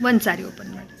 ಒಂದು ಸಾರಿ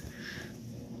ಓಪನ್ ಮಾಡಿ.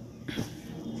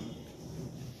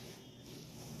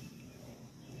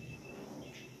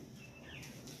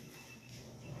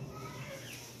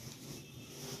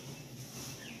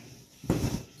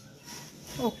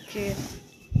 Okay,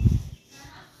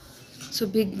 so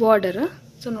big border.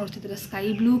 So ನೋಡ್ತಿದ್ರೆ sky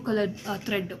blue colour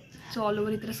thread, so all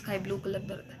over ಈ ಥರ ಸ್ಕೈ ಬ್ಲೂ ಕಲರ್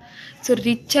ಬರುತ್ತೆ. ಸೊ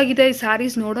ರಿಚ್ ಆಗಿದೆ ಈ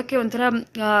ಸ್ಯಾರೀಸ್, ನೋಡೋಕ್ಕೆ ಒಂಥರ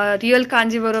ರಿಯಲ್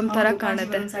ಕಾಂಜೀವರಂ ತರ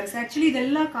ಕಾಣುತ್ತೆ. ಆಕ್ಚುಲಿ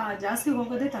ಇದೆಲ್ಲ ಜಾಸ್ತಿ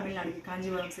ಹೋಗೋದೇ ತಮಿಳ್ನಾಡಿಗೆ,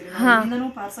 ಕಾಂಜೀವರಂ ಸೀರೆ. ನಾವು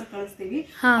ಪಾರ್ಸಲ್ ಕಳಿಸ್ತೀವಿ,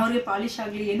 ಅವ್ರಿಗೆ ಪಾಲಿಶ್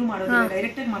ಆಗ್ಲಿ ಏನು ಮಾಡೋದಿಲ್ಲ,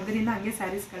 ಡೈರೆಕ್ಟ್ ಆಗಿ ಮಗದಿಂದ ಹಂಗೆ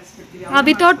ಸ್ಯಾರೀಸ್ ಕಳಿಸ್ಬಿಡ್ತೀವಿ.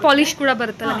 ವಿತೌಟ್ ಪಾಲಿಶ್ ಕೂಡ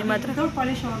ಬರುತ್ತಲ್ಲ ನಿಮ್ಮ ಹತ್ರ? ವಿತೌಟ್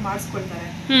ಪಾಲಿಶ್ ಅವ್ರು ಮಾಡಿಸ್ಕೊಳ್ತಾರೆ.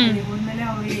 ಹೋದ್ಮೇಲೆ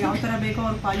ಅವ್ರಿಗೆ ಯಾವ ತರ ಬೇಕೋ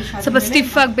ಅವ್ರು ಪಾಲಿಶ್ ಸ್ವಲ್ಪ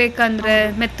ಸ್ಟಿಫ್ ಆಗ್ಬೇಕಂದ್ರೆ,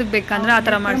 ಮೆತ್ತಗ್ ಬೇಕಂದ್ರೆ ಆ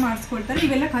ತರ ಮಾಡಿಸ್ಕೊಳ್ತಾರೆ.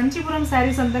 ಇವೆಲ್ಲ ಕಾಂಚೀಪುರಂ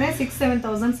ಸ್ಯಾರೀಸ್ ಅಂತಾನೆ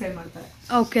 6,000-7,000 ಸೇಲ್ ಮಾಡ್ತಾರೆ.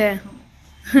 ಓಕೆ,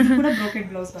 ಕೂಡ ಬ್ರೋಕೆಡ್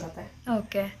ಬ್ಲೌಸ್ ಬರುತ್ತೆ.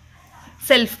 ಓಕೆ,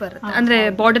 ಸೆಲ್ಫ್ ಬರುತ್ತೆ ಅಂದ್ರೆ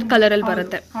ಬಾರ್ಡರ್ ಕಲರ್ ಅಲ್ಲಿ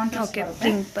ಬರುತ್ತೆ. ಓಕೆ,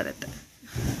 ಪಿಂಕ್ ಬರುತ್ತೆ.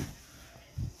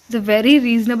 It's very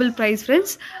reasonable price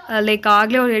friends. Like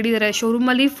ಆಗಲೇ ಅವ್ರು ಹೇಳಿದ್ದಾರೆ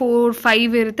ಶೋರೂಮಲ್ಲಿ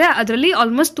 4-5 ಇರುತ್ತೆ, ಅದರಲ್ಲಿ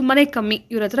ಆಲ್ಮೋಸ್ಟ್ ತುಂಬಾ ಕಮ್ಮಿ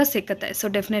ಇವ್ರ ಹತ್ರ ಸಿಕ್ಕತ್ತೆ.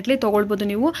 ಸೊ ಡೆಫಿನೆಟ್ಲಿ ತೊಗೊಳ್ಬೋದು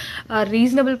ನೀವು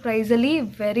ರೀಸನಬಲ್ ಪ್ರೈಸಲ್ಲಿ.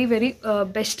 Very very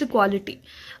best quality.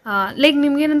 Like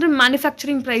ನಿಮ್ಗೇನಂದ್ರೆ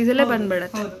manufacturing ಪ್ರೈಸಲ್ಲೇ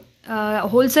ಬಂದ್ಬಿಡುತ್ತೆ.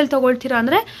 ಹೋಲ್ಸೇಲ್ ತಗೊಳ್ತೀರಾ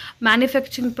ಅಂದ್ರೆ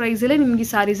ಮ್ಯಾನುಫ್ಯಾಕ್ಚರಿಂಗ್ ಪ್ರೈಸಲ್ಲೇ ನಿಮ್ಗೆ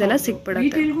ಸಾರೀಸ್ ಎಲ್ಲ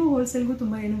ಸಿಕ್ಬಿಡುತ್ತೆ. ಹೋಲ್ಸೇಲ್ಗೂ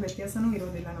ತುಂಬಾ ಏನು ವ್ಯತ್ಯಾಸನೂ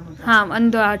ಇರೋದಿಲ್ಲ ನಮ್ಮ ಹತ್ರ. ಹಾಂ,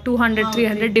 ಒಂದು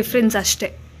 200-300 ಡಿಫ್ರೆನ್ಸ್ ಅಷ್ಟೇ.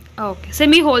 ಓಕೆ,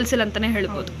 ಸೆಮಿ ಹೋಲ್ಸೇಲ್ ಅಂತಾನೆ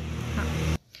ಹೇಳ್ಬೋದು.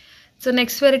 ಸೊ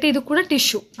ನೆಕ್ಸ್ಟ್ ವೆರೈಟಿ, ಇದು ಕೂಡ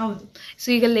ಟಿಶ್ಯೂ. ಹೌದು. ಸೊ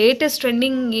ಈಗ ಲೇಟೆಸ್ಟ್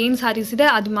ಟ್ರೆಂಡಿಂಗ್ ಏನು ಸಾರೀಸ್ ಇದೆ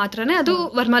ಅದು ಮಾತ್ರನೇ, ಅದು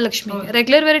ವರಮಹಾಲಕ್ಷ್ಮಿ.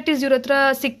 ರೆಗ್ಯುಲರ್ ವೆರೈಟೀಸ್ ಇವ್ರ ಹತ್ರ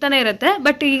ಸಿಗ್ತಾನೆ ಇರುತ್ತೆ,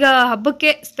 ಬಟ್ ಈಗ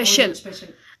ಹಬ್ಬಕ್ಕೆ ಸ್ಪೆಷಲ್.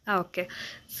 ಓಕೆ,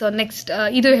 ಸೊ ನೆಕ್ಸ್ಟ್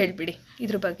ಇದು ಹೇಳ್ಬಿಡಿ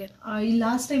ಇದ್ರ ಬಗ್ಗೆ. ಈ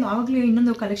ಲಾಸ್ಟ್ ಟೈಮ್ ಆವಾಗಲೇ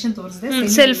ಇನ್ನೊಂದು ಕಲೆಕ್ಷನ್ ತೋರಿಸಿದೆ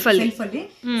ಸೆಲ್ಫ್ ಅಲ್ಲಿ,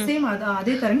 ಸೇಮ್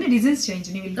ಅದೇ ತರನೇ ಡಿಸೈನ್ಸ್ ಚೇಂಜ್.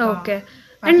 ನೀವು ಓಕೆ,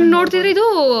 ಅಂಡ್ ನೋಡ್ತಿದ್ರೆ ಇದು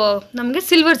ನಮಗೆ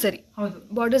ಸಿಲ್ವರ್ ಜರಿ. ಹೌದು,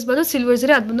 ಬಾರ್ಡರ್ಸ್ ಬಂದು ಸಿಲ್ವರ್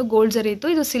ಜರಿ, ಅದು ಬಂದು ಗೋಲ್ಡ್ ಜರಿ ಇತ್ತು.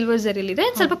 ಇದು ಸಿಲ್ವರ್ ಜರಿಲಿದೆ.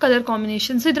 ಸ್ವಲ್ಪ ಕಲರ್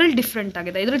ಕಾಂಬಿನೇಷನ್ಸ್ ಇದ್ರಲ್ಲಿ ಡಿಫ್ರೆಂಟ್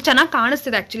ಆಗಿದೆ. ಇದ್ರಲ್ಲಿ ಚೆನ್ನಾಗಿ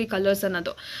ಕಾಣಿಸ್ತಿದೆ ಆಕ್ಚುಲಿ ಕಲರ್ಸ್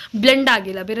ಅನ್ನೋದು. ಬ್ಲೆಂಡ್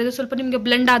ಆಗಿಲ್ಲ, ಬೇರೆದು ಸ್ವಲ್ಪ ನಿಮಗೆ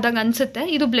ಬ್ಲೆಂಡ್ ಆದಾಗ ಅನ್ಸುತ್ತೆ,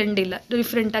 ಇದು ಬ್ಲೆಂಡ್ ಇಲ್ಲ,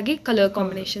 ಡಿಫ್ರೆಂಟ್ ಆಗಿ ಕಲರ್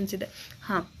ಕಾಂಬಿನೇಷನ್ಸ್ ಇದೆ.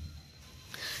 ಹಾಂ,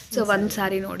 ಸೊ ಒಂದು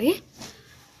ಸಾರಿ ನೋಡಿ.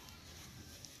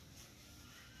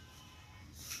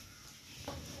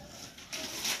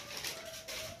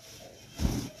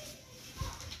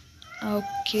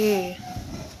 Okay,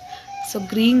 so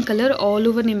green colour all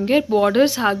over ನಿಮಗೆ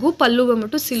ಬಾರ್ಡರ್ಸ್ ಹಾಗೂ ಪಲ್ಲು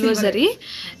ಬಂದ್ಬಿಟ್ಟು ಸಿಲ್ವರ್ ಜರಿ.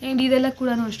 ಆ್ಯಂಡ್ ಇದೆಲ್ಲ ಕೂಡ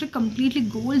ಅಷ್ಟೇ ಕಂಪ್ಲೀಟ್ಲಿ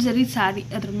ಗೋಲ್ಡ್ ಜರಿ ಸ್ಯಾರಿ.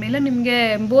 ಅದ್ರ ಮೇಲೆ ನಿಮಗೆ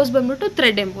ಎಂಬೋಸ್ ಬಂದ್ಬಿಟ್ಟು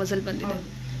ಥ್ರೆಡ್ ಎಂಬೋಸಲ್ಲಿ ಬಂದಿದೆ.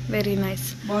 Very nice.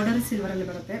 ಬಾರ್ಡರ್ ಸಿಲ್ವರ್ ಅಲ್ಲಿ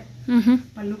ಬರುತ್ತೆ,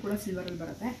 ಪಲ್ಲು ಕೂಡ ಸಿಲ್ವರ್ ಅಲ್ಲಿ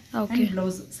ಬರುತ್ತೆ. Okay,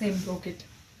 blouse same brocade.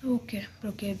 Okay,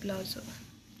 brocade blouse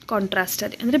contrast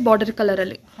ಅಲ್ಲಿ ಅಂದರೆ ಬಾರ್ಡರ್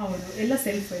ಕಲರಲ್ಲಿ. ಹೌದು, ಎಲ್ಲ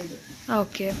ಸೆಲ್ಫ್ ಇದು.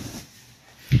 ಓಕೆ,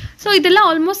 ಸೊ ಇದೆಲ್ಲ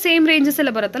ಆಲ್ಮೋಸ್ಟ್ ಸೇಮ್ ರೇಂಜಸ್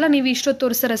ಎಲ್ಲ ಬರುತ್ತಲ್ಲ ನೀವು ಇಷ್ಟೊತ್ತು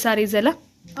ತೋರಿಸ್ತಾರ ಸ್ಯಾರೀಸ್ ಎಲ್ಲ?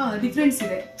 ಡಿಫ್ರೆನ್ಸ್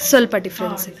ಇದೆ, ಸ್ವಲ್ಪ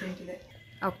ಡಿಫ್ರೆನ್ಸ್ ಇದೆ.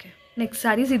 Okay, next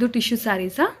saris. ಇದು ಟಿಶ್ಯೂ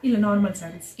ಸ್ಯಾರೀಸಾ? ಇಲ್ಲ, ನಾರ್ಮಲ್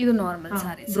ಸ್ಯಾರೀಸ್. ಇದು normal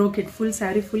saris. Brocade full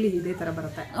sari full ಇದೇ ತರ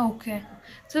ಬರುತ್ತೆ. Okay,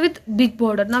 so with big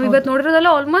border. ನಾವು ಇವತ್ತು ನೋಡಿರೋದಲ್ಲ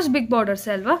ಆಲ್ಮೋಸ್ಟ್ ಬಿಗ್ ಬಾರ್ಡರ್ಸ್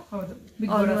ಅಲ್ವಾ? ಹೌದು,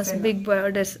 ಆಲ್ಮೋಸ್ಟ್ ಬಿಗ್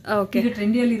ಬಾರ್ಡರ್ಸ್. ಓಕೆ, ಇದು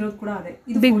ಟ್ರೆಂಡಿಯಲ್ಲಿ ಇರೋದು ಕೂಡ ಅದೇ,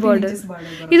 ಬಿಗ್ ಬಾರ್ಡರ್.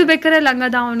 ಇದು ಬೇಕಾದ್ರೆ ಲಂಗ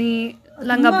ದಾವಣಿ,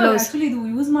 ಲಂಗ ಬ್ಲೌಸ್. ಆಕ್ಚುಲಿ ಇದು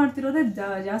ಯೂಸ್ ಮಾಡ್ತಿರೋದೇ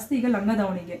ಜಾಸ್ತಿ ಈಗ ಲಂಗ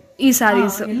ದಾವಣಿಗೆ ಈ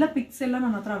ಸಾರೀಸ್. ಎಲ್ಲ ಪಿಕ್ಸ್ ಎಲ್ಲ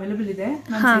ನನ್ನ ಹತ್ರ ಅವೈಲೇಬಲ್ ಇದೆ,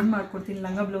 ನಾನು ಸೆಂಡ್ ಮಾಡ್ಕೊಡ್ತೀನಿ.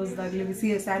 ಲಂಗ ಬ್ಲೌಸ್ ಆಗಲಿ,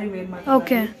 ಬಿಸಿ ಸ್ಯಾರಿ ವೇರ್ ಮಾಡ್ತೀನಿ.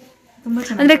 ಓಕೆ,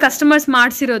 ಅಂದ್ರೆ ಕಸ್ಟಮರ್ಸ್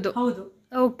ಮಾಡ್ಸಿರೋದು? ಹೌದು.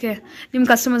 ಓಕೆ, ನಿಮ್ಮ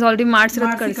ಕಸ್ಟಮರ್ಸ್ ಆಲ್ರೆಡಿ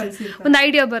ಮಾಡ್ಸಿರೋದು ಕಳಿಸಿ ಒಂದು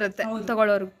ಐಡಿಯಾ ಬರುತ್ತೆ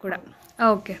ತಗೊಳ್ಳೋರ್ಗು ಕೂಡ.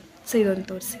 ಓಕೆ, ಸೊ ಇದೊಂದು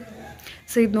ತೋರಿಸಿ.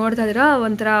 ಸೊ ಇದು ನೋಡ್ತಾ ಇದ್ದೀರಾ,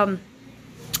 ಒಂಥರ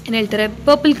ಏನು ಹೇಳ್ತಾರೆ,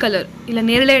 ಪರ್ಪಲ್ ಕಲರ್ ಇಲ್ಲ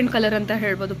ನೇರಳೆ ಹಣ್ಣು ಕಲರ್ ಅಂತ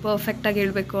ಹೇಳ್ಬೋದು ಪರ್ಫೆಕ್ಟಾಗಿ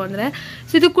ಹೇಳಬೇಕು ಅಂದರೆ.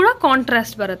 ಸೊ ಇದು ಕೂಡ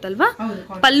ಕಾಂಟ್ರಾಸ್ಟ್ ಬರುತ್ತಲ್ವಾ?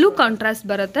 ಪಲ್ಲು ಕಾಂಟ್ರಾಸ್ಟ್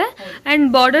ಬರುತ್ತೆ. ಆ್ಯಂಡ್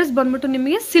ಬಾರ್ಡರ್ಸ್ ಬಂದ್ಬಿಟ್ಟು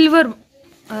ನಿಮಗೆ ಸಿಲ್ವರ್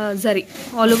ಜರಿ,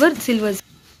 ಆಲ್ ಓವರ್ ಸಿಲ್ವರ್.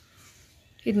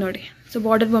 ಇದು ನೋಡಿ, ಸೊ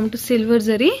ಬಾರ್ಡರ್ ಬಂದ್ಬಿಟ್ಟು ಸಿಲ್ವರ್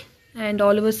ಜರಿ ಆ್ಯಂಡ್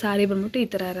ಆಲ್ ಓವರ್ ಸ್ಯಾರಿ ಬಂದ್ಬಿಟ್ಟು ಈ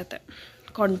ಥರ ಇರುತ್ತೆ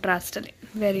ಕಾಂಟ್ರಾಸ್ಟಲ್ಲಿ.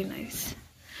 Very nice.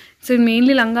 ಸೊ ಇದು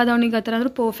ಮೇನ್ಲಿ ಲಂಗ ದಾವಣಿಗೆ ಆ ಥರ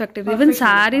ಅಂದ್ರೆ ಪರ್ಫೆಕ್ಟ್ ಇದೆ. ಇವನ್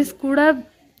ಸ್ಯಾರೀಸ್ ಕೂಡ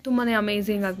ತುಂಬಾ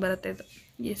ಅಮೇಝಿಂಗ್ ಆಗಿ ಬರುತ್ತೆ ಇದು.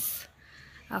 ಎಸ್.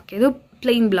 ಓಕೆ, ಇದು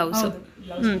ಪ್ಲೈನ್ ಬ್ಲೌಸು.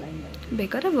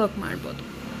 ಬೇಕಾದ್ರೆ ವರ್ಕ್ ಮಾಡ್ಬೋದು.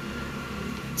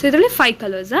 ಸೊ ಇದರಲ್ಲಿ 5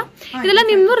 ಕಲರ್ಸಾ? ಇದೆಲ್ಲ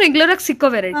ನಿಮ್ಮದು ರೆಗ್ಯುಲರ್ ಆಗಿ ಸಿಕ್ಕೋ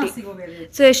ವೆರೈಟಿ.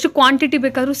 ಸೊ ಎಷ್ಟು ಕ್ವಾಂಟಿಟಿ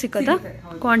ಬೇಕಾದರೂ ಸಿಕ್ಕತ್ತಾ?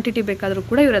 ಕ್ವಾಂಟಿಟಿ ಬೇಕಾದರೂ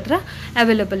ಕೂಡ ಇವ್ರ ಹತ್ರ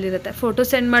ಅವೈಲೇಬಲ್ ಇರುತ್ತೆ. ಫೋಟೋ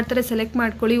ಸೆಂಡ್ ಮಾಡ್ತಾರೆ, ಸೆಲೆಕ್ಟ್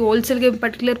ಮಾಡ್ಕೊಳ್ಳಿ. ಹೋಲ್ಸೇಲ್ಗೆ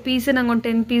ಪರ್ಟಿಕ್ಯುಲರ್ ಪೀಸೇ ನಂಗೆ ಒಂದು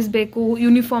 10 ಪೀಸ್ ಬೇಕು,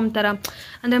 ಯೂನಿಫಾರ್ಮ್ ಥರ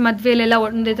ಅಂದರೆ ಮದುವೆಲೆಲ್ಲ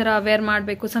ಒಂದೇ ಥರ ವೇರ್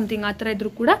ಮಾಡಬೇಕು ಸಮಥಿಂಗ್ ಆ ಥರ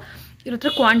ಇದ್ರೂ ಕೂಡ ಇವ್ರ ಹತ್ರ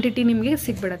ಕ್ವಾಂಟಿಟಿ ನಿಮಗೆ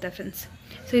ಸಿಕ್ಬಿಡುತ್ತೆ ಫ್ರೆಂಡ್ಸ್.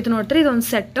 ಸೊ ಇದು ನೋಡ್ತಾರೆ, ಇದೊಂದು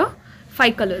ಸೆಟ್ಟು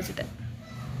 5 ಕಲರ್ಸ್ ಇದೆ.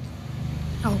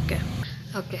 ಓಕೆ,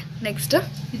 ಓಕೆ, ನೆಕ್ಸ್ಟ್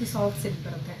ಇದು ಸಾಫ್ಟ್ ಸಿಲ್ಕ್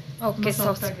ಬರುತ್ತೆ. ಓಕೆ,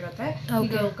 ಸಾಫ್ಟ್ ಆಗಿರುತ್ತೆ.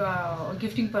 ಈಗ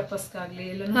ಗಿಫ್ಟಿಂಗ್ ಪರ್ಪಸ್ ಆಗಲಿ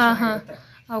ಎಲ್ಲನೂ ಚೆನ್ನಾಗಿರುತ್ತೆ.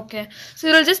 ಓಕೆ. ಸೊ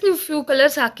ಇದ್ರಲ್ಲಿ ಜಸ್ಟ್ ನೀವು ಫ್ಯೂ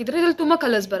ಕಲರ್ಸ್ ಹಾಕಿದ್ರೆ ಇದ್ರಲ್ಲಿ ತುಂಬಾ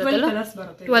ಕಲರ್ಸ್ ಬರುತ್ತಲ್ಲ?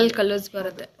 12 ಕಲರ್ಸ್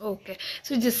ಬರುತ್ತೆ. ಓಕೆ.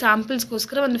 ಸೊ ಜಸ್ಟ್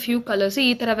ಸ್ಯಾಂಪಲ್ಸ್ಗೋಸ್ಕರ ಒಂದು ಫ್ಯೂ ಕಲರ್ಸ್ ಈ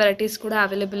ತರ ವೆರೈಟೀಸ್ ಕೂಡ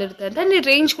ಅವೈಲೇಬಲ್ ಇರುತ್ತೆ ಅಂತ.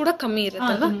 ರೇಂಜ್ ಕೂಡ ಕಮ್ಮಿ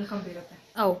ಇರುತ್ತಲ್ವಾ?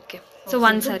 ಓಕೆ. ಸೊ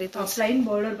ಒಂದ್ ಸಾರಿ ಪ್ಲೈನ್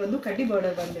ಬಾರ್ಡರ್ ಬಂದು ಕಡ್ಡಿ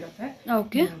ಬಾರ್ಡರ್ ಬಂದಿರುತ್ತೆ.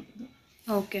 ಓಕೆ.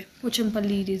 ಓಕೆ.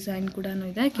 ಪುಚಂಪಲ್ಲಿ ಡಿಸೈನ್ ಕೂಡ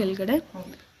ಇದೆ ಕೆಳಗಡೆ.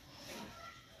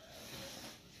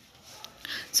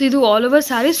 ಸೊ ಇದು ಆಲ್ ಓವರ್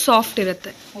ಸ್ಯಾರಿ ಸಾಫ್ಟ್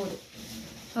ಇರುತ್ತೆ.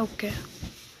 Okay.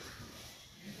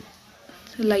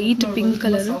 Light pink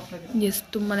colour. S,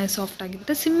 ತುಂಬಾನೇ ಸಾಫ್ಟ್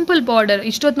ಆಗಿರುತ್ತೆ. Simple border.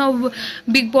 ಇಷ್ಟೊತ್ತು ನಾವು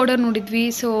ಬಿಗ್ ಬಾರ್ಡರ್ ನೋಡಿದ್ವಿ.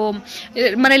 ಸೊ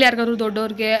ಮನೇಲಿ ಯಾರಿಗಾದ್ರು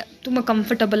ದೊಡ್ಡವ್ರಿಗೆ ತುಂಬ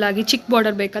ಕಂಫರ್ಟಬಲ್ ಆಗಿ ಚಿಕ್ಕ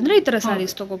ಬಾರ್ಡರ್ ಬೇಕಂದ್ರೆ ಈ ಥರ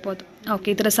ಸ್ಯಾರೀಸ್ ತೊಗೋಬೋದು. ಓಕೆ.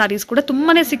 ಈ ಥರ ಸ್ಯಾರೀಸ್ ಕೂಡ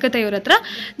ತುಂಬಾನೇ ಸಿಗುತ್ತೆ ಇವ್ರ ಹತ್ರ.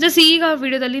 ಜಸ್ಟ್ ಈಗ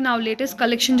ವಿಡಿಯೋದಲ್ಲಿ ನಾವು ಲೇಟೆಸ್ಟ್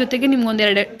ಕಲೆಕ್ಷನ್ ಜೊತೆಗೆ ನಿಮ್ಗೊಂದು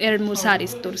ಎರಡು ಮೂರು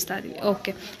ಸ್ಯಾರೀಸ್ ತೋರಿಸ್ತಾ ಇದೀವಿ.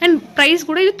 ಓಕೆ. ಆ್ಯಂಡ್ ಪ್ರೈಸ್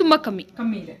ಕೂಡ ಇದು ತುಂಬ ಕಮ್ಮಿ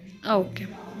ಇದೆ. ಓಕೆ.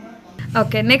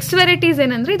 ಓಕೆ. ನೆಕ್ಸ್ಟ್ ವೆರೈಟೀಸ್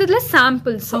ಏನಂದ್ರೆ ಇದೆಲ್ಲ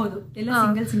ಸ್ಯಾಂಪಲ್ಸ್. ಹೌದು, ಎಲ್ಲ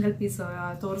ಸಿಂಗಲ್ ಪೀಸ್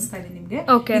ತೋರಿಸ್ತಾ ಇದೀನಿ ನಿಮ್ಗೆ.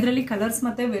 ಇದರಲ್ಲಿ ಕಲರ್ಸ್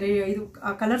ಮತ್ತೆ ಇದು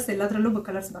ಕಲರ್ಸ್ ಎಲ್ಲದರಲ್ಲೂ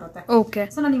ಕಲರ್ಸ್ ಬರುತ್ತೆ. ಓಕೆ.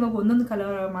 ಸೊ ನಾನು ಇವಾಗ ಒಂದೊಂದು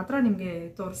ಕಲರ್ ಮಾತ್ರ ನಿಮ್ಗೆ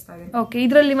ತೋರಿಸ್ತಾ ಇದೀನಿ. ಓಕೆ.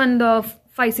 ಇದರಲ್ಲಿ ಒಂದು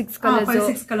 5-6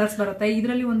 ಕಲರ್ಸ್ ಬರುತ್ತೆ.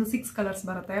 ಇದರಲ್ಲಿ ಒಂದು 6 ಕಲರ್ಸ್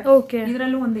ಬರುತ್ತೆ. ಓಕೆ.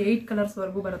 ಇದರಲ್ಲೂ ಒಂದು 8 ಕಲರ್ಸ್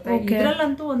ವರೆಗೂ ಬರುತ್ತೆ.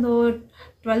 ಇದರಲ್ಲಂತೂ ಒಂದು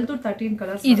 12 to 13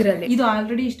 ಕಲರ್ಸ್. ಇದು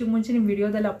ಆಲ್ರೆಡಿ ಇಷ್ಟು ಮುಂಚೆ ನಿಮ್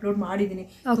ವಿಡಿಯೋದಲ್ಲಿ ಅಪ್ಲೋಡ್ ಮಾಡಿದೀನಿ.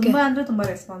 ತುಂಬಾ ಅಂದ್ರೆ ತುಂಬಾ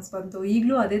ರೆಸ್ಪಾನ್ಸ್ ಬಂತು.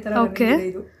 ಈಗಲೂ ಅದೇ ತರ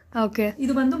ಇದು. ಓಕೆ.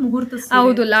 ಇದು ಬಂದು ಮುಹೂರ್ತ.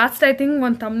 ಹೌದು, ಲಾಸ್ಟ್ ಐ ಥಿಂಕ್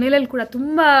ಒಂದು ಥಂಬ್ನೇಲ್ ಅಲ್ಲಿ ಕೂಡ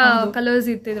ತುಂಬಾ ಕಲರ್ಸ್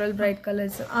ಇತ್ತು ಇದ್ರಲ್ಲಿ, ಬ್ರೈಟ್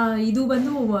ಕಲರ್ಸ್. ಇದು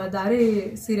ಬಂದು ದಾರೆ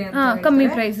ಸೀರೆ ಅಂತ ಕಮ್ಮಿ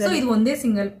ಪ್ರೈಸ್. ಸೊ ಇದು ಒಂದೇ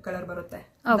ಸಿಂಗಲ್ ಕಲರ್ ಬರುತ್ತೆ,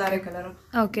 ದಾರೆ colour.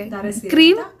 Okay.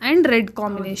 Cream and red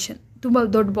combination, ತುಂಬಾ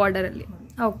ದೊಡ್ಡ ಬಾರ್ಡರ್ ಅಲ್ಲಿ.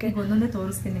 ಓಕೆ. ಒಂದೊಂದೇ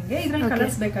ತೋರಿಸ್ತೀನಿ ನಿಮಗೆ. ಇದ್ರಲ್ಲಿ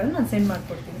ಕಲರ್ಸ್ ಬೇಕಾದ್ರೆ ನಾನು ಸೆಂಡ್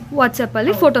ಮಾಡ್ಕೊಡ್ತೀನಿ. ವಾಟ್ಸ್ಆಪ್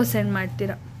ಅಲ್ಲಿ ಫೋಟೋ ಸೆಂಡ್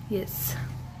ಮಾಡ್ತೀರಾ? ಎಸ್.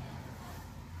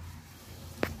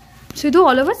 ಸೊ ಇದು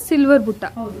ಆಲ್ ಓವರ್ ಸಿಲ್ವರ್ ಬುಟ್ಟ.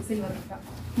 ಹೌದು, ಸಿಲ್ವರ್ ಬುಟ್ಟ.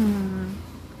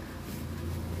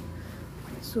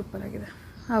 ಸೂಪರ್ ಆಗಿದೆ.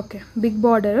 Okay. Big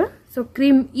border. So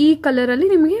cream ಈ ಕಲರ್ ಅಲ್ಲಿ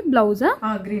ನಿಮಗೆ ಬ್ಲೌಸಾ?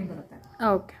 ಗ್ರೀನ್ ಬರುತ್ತೆ.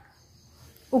 ಓಕೆ.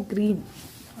 ಓ, ಗ್ರೀನ್.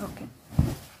 ಓಕೆ.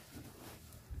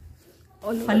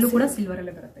 ಪಲ್ಲು ಕೂಡ ಸಿಲ್ವರ್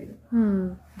ಅಲ್ಲೇ ಬರುತ್ತೆ. ಇದು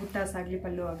ಬುಟ್ಟಾಸ್ ಆಗ್ಲಿ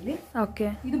ಪಲ್ಲು ಆಗ್ಲಿ. ಓಕೆ.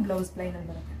 ಇದು ಬ್ಲೌಸ್ ಪ್ಲೈನ್ ಅಲ್ಲಿ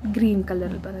ಬರುತ್ತೆ, ಗ್ರೀನ್ ಕಲರ್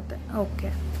ಅಲ್ಲಿ ಬರುತ್ತೆ.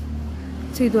 ಓಕೆ.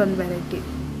 ಸೊ ಇದು ಒಂದು ವೆರೈಟಿ,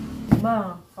 ತುಂಬಾ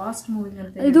ಫಾಸ್ಟ್ ಮೂವಿಂಗ್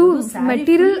ಅಂತ. ಇದು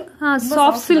ಮೆಟೀರಿಯಲ್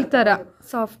ಸಾಫ್ಟ್ ಸಿಲ್ಕ್ ತರ,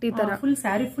 ಸಾಫ್ಟ್ ಈ ತರ ಫುಲ್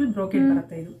ಸ್ಯಾರಿ ಫುಲ್ ಬ್ರೋಕೆಡ್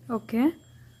ಬರುತ್ತೆ ಇದು. ಓಕೆ.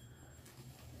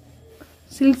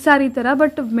 ಸಿಲ್ಕ್ ಸ್ಯಾರಿ ತರ,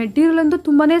 ಬಟ್ ಮೆಟೀರಿಯಲ್ ಅಂತೂ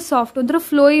ತುಂಬಾನೇ ಸಾಫ್ಟ್, ಒಂಥರ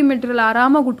ಫ್ಲೋಯಿ ಮೆಟೀರಿಯಲ್,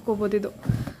 ಆರಾಮಾಗಿ ಉಟ್ಕೋಬಹುದು. ಇದು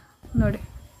ನೋಡಿ,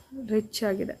 ರಿಚ್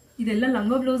ಆಗಿದೆ. ಇದೆಲ್ಲ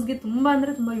ಲಂಗ ಬ್ಲೌಸ್ ಗೆ ತುಂಬಾ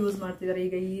ಅಂದ್ರೆ ತುಂಬಾ ಯೂಸ್ ಮಾಡ್ತಿದ್ದಾರೆ.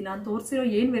 ಈಗ ಈ ನಾನು ತೋರಿಸಿರೋ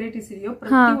ಏನ್ ವೆರೈಟೀಸ್ ಇದೆಯೋ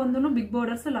ಪ್ರತಿಯೊಂದನ್ನು ಬಿಗ್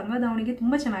ಬಾರ್ಡರ್ಸ್ ಲಂಗ ದಾವಣಿಗೆ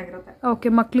ತುಂಬಾ ಚೆನ್ನಾಗಿರುತ್ತೆ. ಓಕೆ.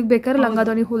 ಮಕ್ಳಿಗೆ ಬೇಕಾದ್ರೆ ಲಂಗ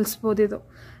ದಾವಣಿ ಹೊಲಿಸಬಹುದು. ಇದು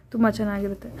ತುಂಬಾ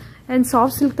ಚೆನ್ನಾಗಿರುತ್ತೆ. ಅಂಡ್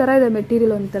ಸಾಫ್ಟ್ ಸಿಲ್ಕ್ ತರ ಇದೆ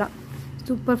ಮೆಟೀರಿಯಲ್, ಒಂಥರ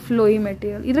ಸೂಪರ್ ಫ್ಲೋಯಿ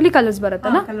ಮೆಟೀರಿಯಲ್. ಇದರಲ್ಲಿ ಕಲರ್ಸ್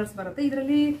ಬರುತ್ತಲ್ಲ? ಕಲರ್ಸ್ ಬರುತ್ತೆ.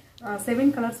 ಇದರಲ್ಲಿ 7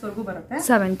 ಕಲರ್ಸ್ ವರೆಗೂ ಬರುತ್ತೆ.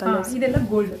 7 ಕಲರ್ಸ್. ಇದೆಲ್ಲ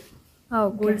ಗೋಲ್ಡ್.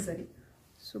 ಗೋಲ್ಡ್ ಸರಿ.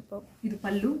 ಸೂಪರ್. ಇದು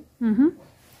ಪಲ್ಲು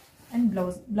ಅಂಡ್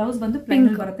ಬ್ಲೌಸ್ ಬಂದು ಪ್ಲೇನ್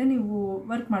ಬರುತ್ತೆ. ನೀವು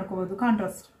ವರ್ಕ್ ಮಾಡ್ಕೋಬಹುದು,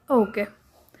 ಕಾಂಟ್ರಾಸ್ಟ್. ಓಕೆ.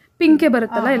 ಪಿಂಕ್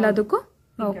ಬರುತ್ತಲ್ಲ ಎಲ್ಲದಕ್ಕೂ?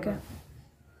 Okay.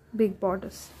 Big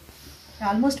borders.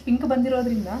 Almost pink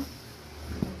ಬಂದಿರೋದ್ರಿಂದ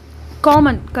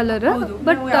ಕಾಮನ್ ಕಲರ್,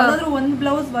 ಬಟ್ ಯಾವ್ದಾದ್ರು ಒಂದು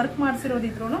blouse work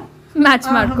ಮಾಡಿಸಿರೋದಿದ್ರು match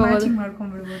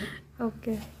ಮಾಡ್ಕೊಂಡ್ಬಿಡ್ಬೋದು.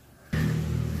 Okay.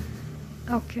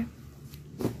 Okay.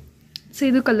 So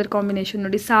ಇದು ಕಲರ್ ಕಾಂಬಿನೇಷನ್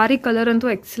ನೋಡಿ. ಸಾರಿ ಕಲರ್ ಅಂತೂ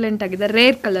ಎಕ್ಸಲೆಂಟ್ ಆಗಿದೆ.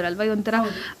 ರೇರ್ ಕಲರ್ ಅಲ್ವಾ? ಇದೊಂಥರ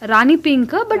ರಾಣಿ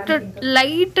pink, but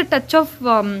light touch of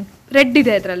red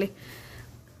ಇದೆ ಇದರಲ್ಲಿ.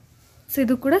 ಸೊ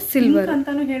ಇದು ಕೂಡ ಸಿಲ್ವರ್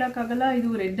ಅಂತಾನೂ ಹೇಳಕ್ಕಾಗಲ್ಲ, ಇದು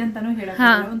ರೆಡ್ ಅಂತಾನೂ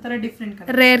ಹೇಳಕ್ಕಾಗಲ್ಲ, ಒಂಥರ ಡಿಫರೆಂಟ್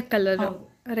ಕಲರ್.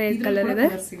 ರೇರ್ ಕಲರ್ ಇದೆ.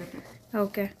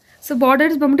 ಓಕೆ. ಸೊ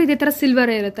ಬಾರ್ಡರ್ಸ್ ಬಂದ್ಬಿಟ್ಟು ಇದೇ ತರ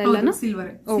ಸಿಲ್ವರ್ ಇರುತ್ತೆ ಎಲ್ಲಾನು?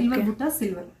 ಸಿಲ್ವರ್. ಬುಟ್ಟ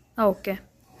ಸಿಲ್ವರ್. ಓಕೆ.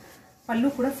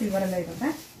 ಪಲ್ಲು ಕೂಡ ಸಿಲ್ವರ್ ಅಲ್ಲ ಇರುತ್ತೆ.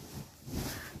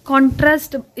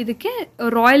 ಕಾಂಟ್ರಾಸ್ಟ್ ಇದಕ್ಕೆ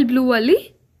ರಾಯಲ್ ಬ್ಲೂ ಅಲ್ಲಿ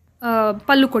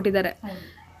ಪಲ್ಲು ಕೊಟ್ಟಿದ್ದಾರೆ.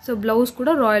 ಸೊ ಬ್ಲೌಸ್ ಕೂಡ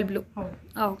royal blue.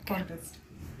 Okay.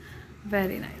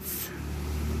 Very nice.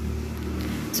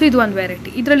 So ಇದು ಒಂದು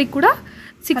ವೆರೈಟಿ. ಇದರಲ್ಲಿ ಕೂಡ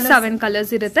 6-7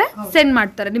 ಕಲರ್ಸ್ ಇರುತ್ತೆ. ಸೆಂಡ್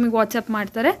ಮಾಡ್ತಾರೆ ನಿಮಗೆ, ವಾಟ್ಸಪ್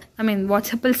ಮಾಡ್ತಾರೆ.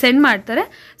 ವಾಟ್ಸಪ್ಪಲ್ಲಿ ಸೆಂಡ್ ಮಾಡ್ತಾರೆ.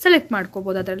 ಸೆಲೆಕ್ಟ್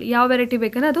ಮಾಡ್ಕೋಬಹುದು ಅದರಲ್ಲಿ ಯಾವ ವೆರೈಟಿ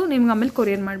ಬೇಕಂದ್ರೆ ಅದು ನಿಮ್ಗೆ ಆಮೇಲೆ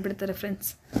ಕೊರಿಯರ್ ಮಾಡಿಬಿಡ್ತಾರೆ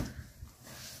ಫ್ರೆಂಡ್ಸ್.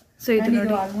 ಸೊ ಇದು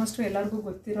ನೋಡಿ, ಆಲ್ಮೋಸ್ಟ್ ಎಲ್ಲರಿಗೂ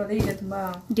ಗೊತ್ತಿರೋದೇ ಇದೆ ತುಂಬಾ.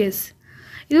 ಎಸ್.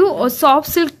 ಇದು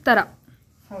ಸಾಫ್ಟ್ ಸಿಲ್ಕ್ ತರ.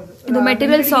 ಇದು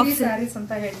ಮೆಟೀರಿಯಲ್ ಸಾಫ್ಟ್ ಸ್ಯಾರೀಸ್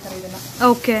ಅಂತ ಹೇಳ್ತಾರೆ ಇದನ್ನ.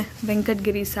 ಓಕೆ.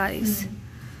 ವೆಂಕಟಗಿರಿ ಸ್ಯಾರೀಸ್.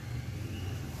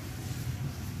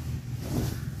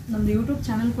 ನಮ್ದು ಯೂಟ್ಯೂಬ್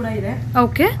ಚಾನೆಲ್ ಕೂಡ ಇದೆ.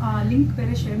 ಓಕೆ. ಲಿಂಕ್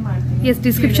ಬೇರೆ ಶೇರ್ ಮಾಡ್ತೀನಿ. ಎಸ್,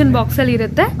 ಡಿಸ್ಕ್ರಿಪ್ಷನ್ ಬಾಕ್ಸ್ ಅಲ್ಲಿ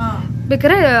ಇರುತ್ತೆ.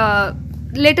 ಬೇಕಾದ್ರೆ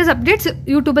ಲೇಟೆಸ್ಟ್ ಅಪ್ಡೇಟ್ಸ್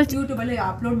ಯೂಟ್ಯೂಬ್ ಅಲ್ಲಿ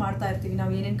ಅಪ್ಲೋಡ್ ಮಾಡ್ತಾ ಇರ್ತೀವಿ.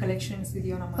 ನಾವು ಏನೇನ್ ಕಲೆಕ್ಷನ್ಸ್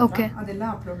ಇದೆಯೋ ನಮ್ಮ ಹತ್ರ ಅದೆಲ್ಲ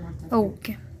ಅಪ್ಲೋಡ್ ಮಾಡ್ತಾ ಇರ್ತೀವಿ.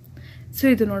 ಓಕೆ. ಸೊ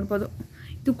ಇದು ನೋಡ್ಬೋದು.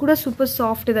 ಇದು ಕೂಡ ಸೂಪರ್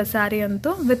ಸಾಫ್ಟ್ ಇದೆ ಸ್ಯಾರಿ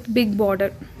ಅಂತೂ, ವಿತ್ ಬಿಗ್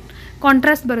ಬಾರ್ಡರ್.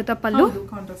 ಕಾಂಟ್ರಾಸ್ಟ್ ಬರುತ್ತಾ ಪಲ್ಲು?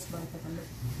 ಕಾಂಟ್ರಾಸ್ಟ್ ಬರುತ್ತೆ ಪಲ್ಲು.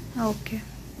 ಓಕೆ.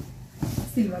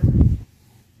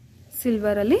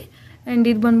 ಸಿಲ್ವರ್ ಅಲ್ಲಿ. ಆ್ಯಂಡ್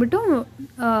ಇದು ಬಂದ್ಬಿಟ್ಟು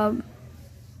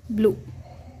ಬ್ಲೂ,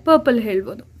 ಪರ್ಪಲ್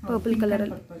ಹೇಳ್ಬೋದು, ಪರ್ಪಲ್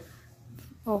ಕಲರಲ್ಲಿ.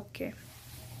 ಓಕೆ.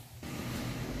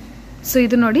 ಸೊ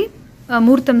ಇದು ನೋಡಿ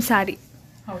ಮುಹೂರ್ತಂ sari.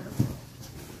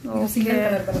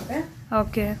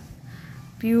 Okay.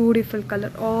 Beautiful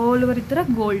colour, all over ಈ ಥರ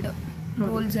ಗೋಲ್ಡ್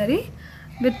ಜರಿ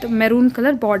with maroon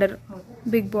colour border,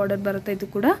 big border ಬರುತ್ತೆ ಇದು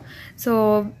ಕೂಡ. ಸೊ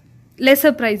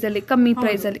ಲೆಸರ್ ಪ್ರೈಸಲ್ಲಿ, ಕಮ್ಮಿ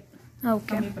ಪ್ರೈಸಲ್ಲಿ.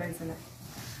 ಓಕೆ, ಕಮ್ಮಿ ಪ್ರೈಸಲ್ಲಿ.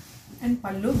 And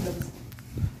pallu blouse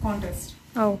contrast.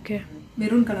 Okay,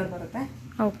 maroon colour ಬರುತ್ತೆ.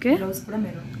 ಓಕೆ, ಬ್ಲೌಸ್ ಕೂಡ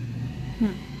ಮೆರೂನ್.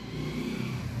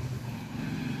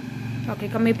 ಓಕೆ,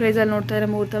 ಕಮ್ಮಿ ಪ್ರೈಸಲ್ಲಿ ನೋಡ್ತಾ ಇದ್ದಾರೆ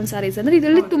ಮುಹೂರ್ತಮ್ ಸ್ಯಾರೀಸ್. ಅಂದರೆ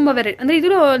ಇದರಲ್ಲಿ ತುಂಬ ವೆರೈಟಿ, ಅಂದರೆ ಇದು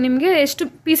ನಿಮಗೆ ಎಷ್ಟು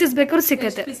ಪೀಸಸ್ ಬೇಕಾದ್ರೂ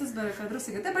ಸಿಗುತ್ತೆ. ಪೀಸಸ್ ಬೇಕಾದ್ರೂ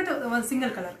ಸಿಗುತ್ತೆ, ಬಟ್ ಒಂದು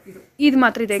ಸಿಂಗಲ್ ಕಲರ್ ಇದು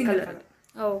ಮಾತ್ರ ಇದೆ ಕಲರ್.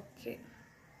 ಓಕೆ.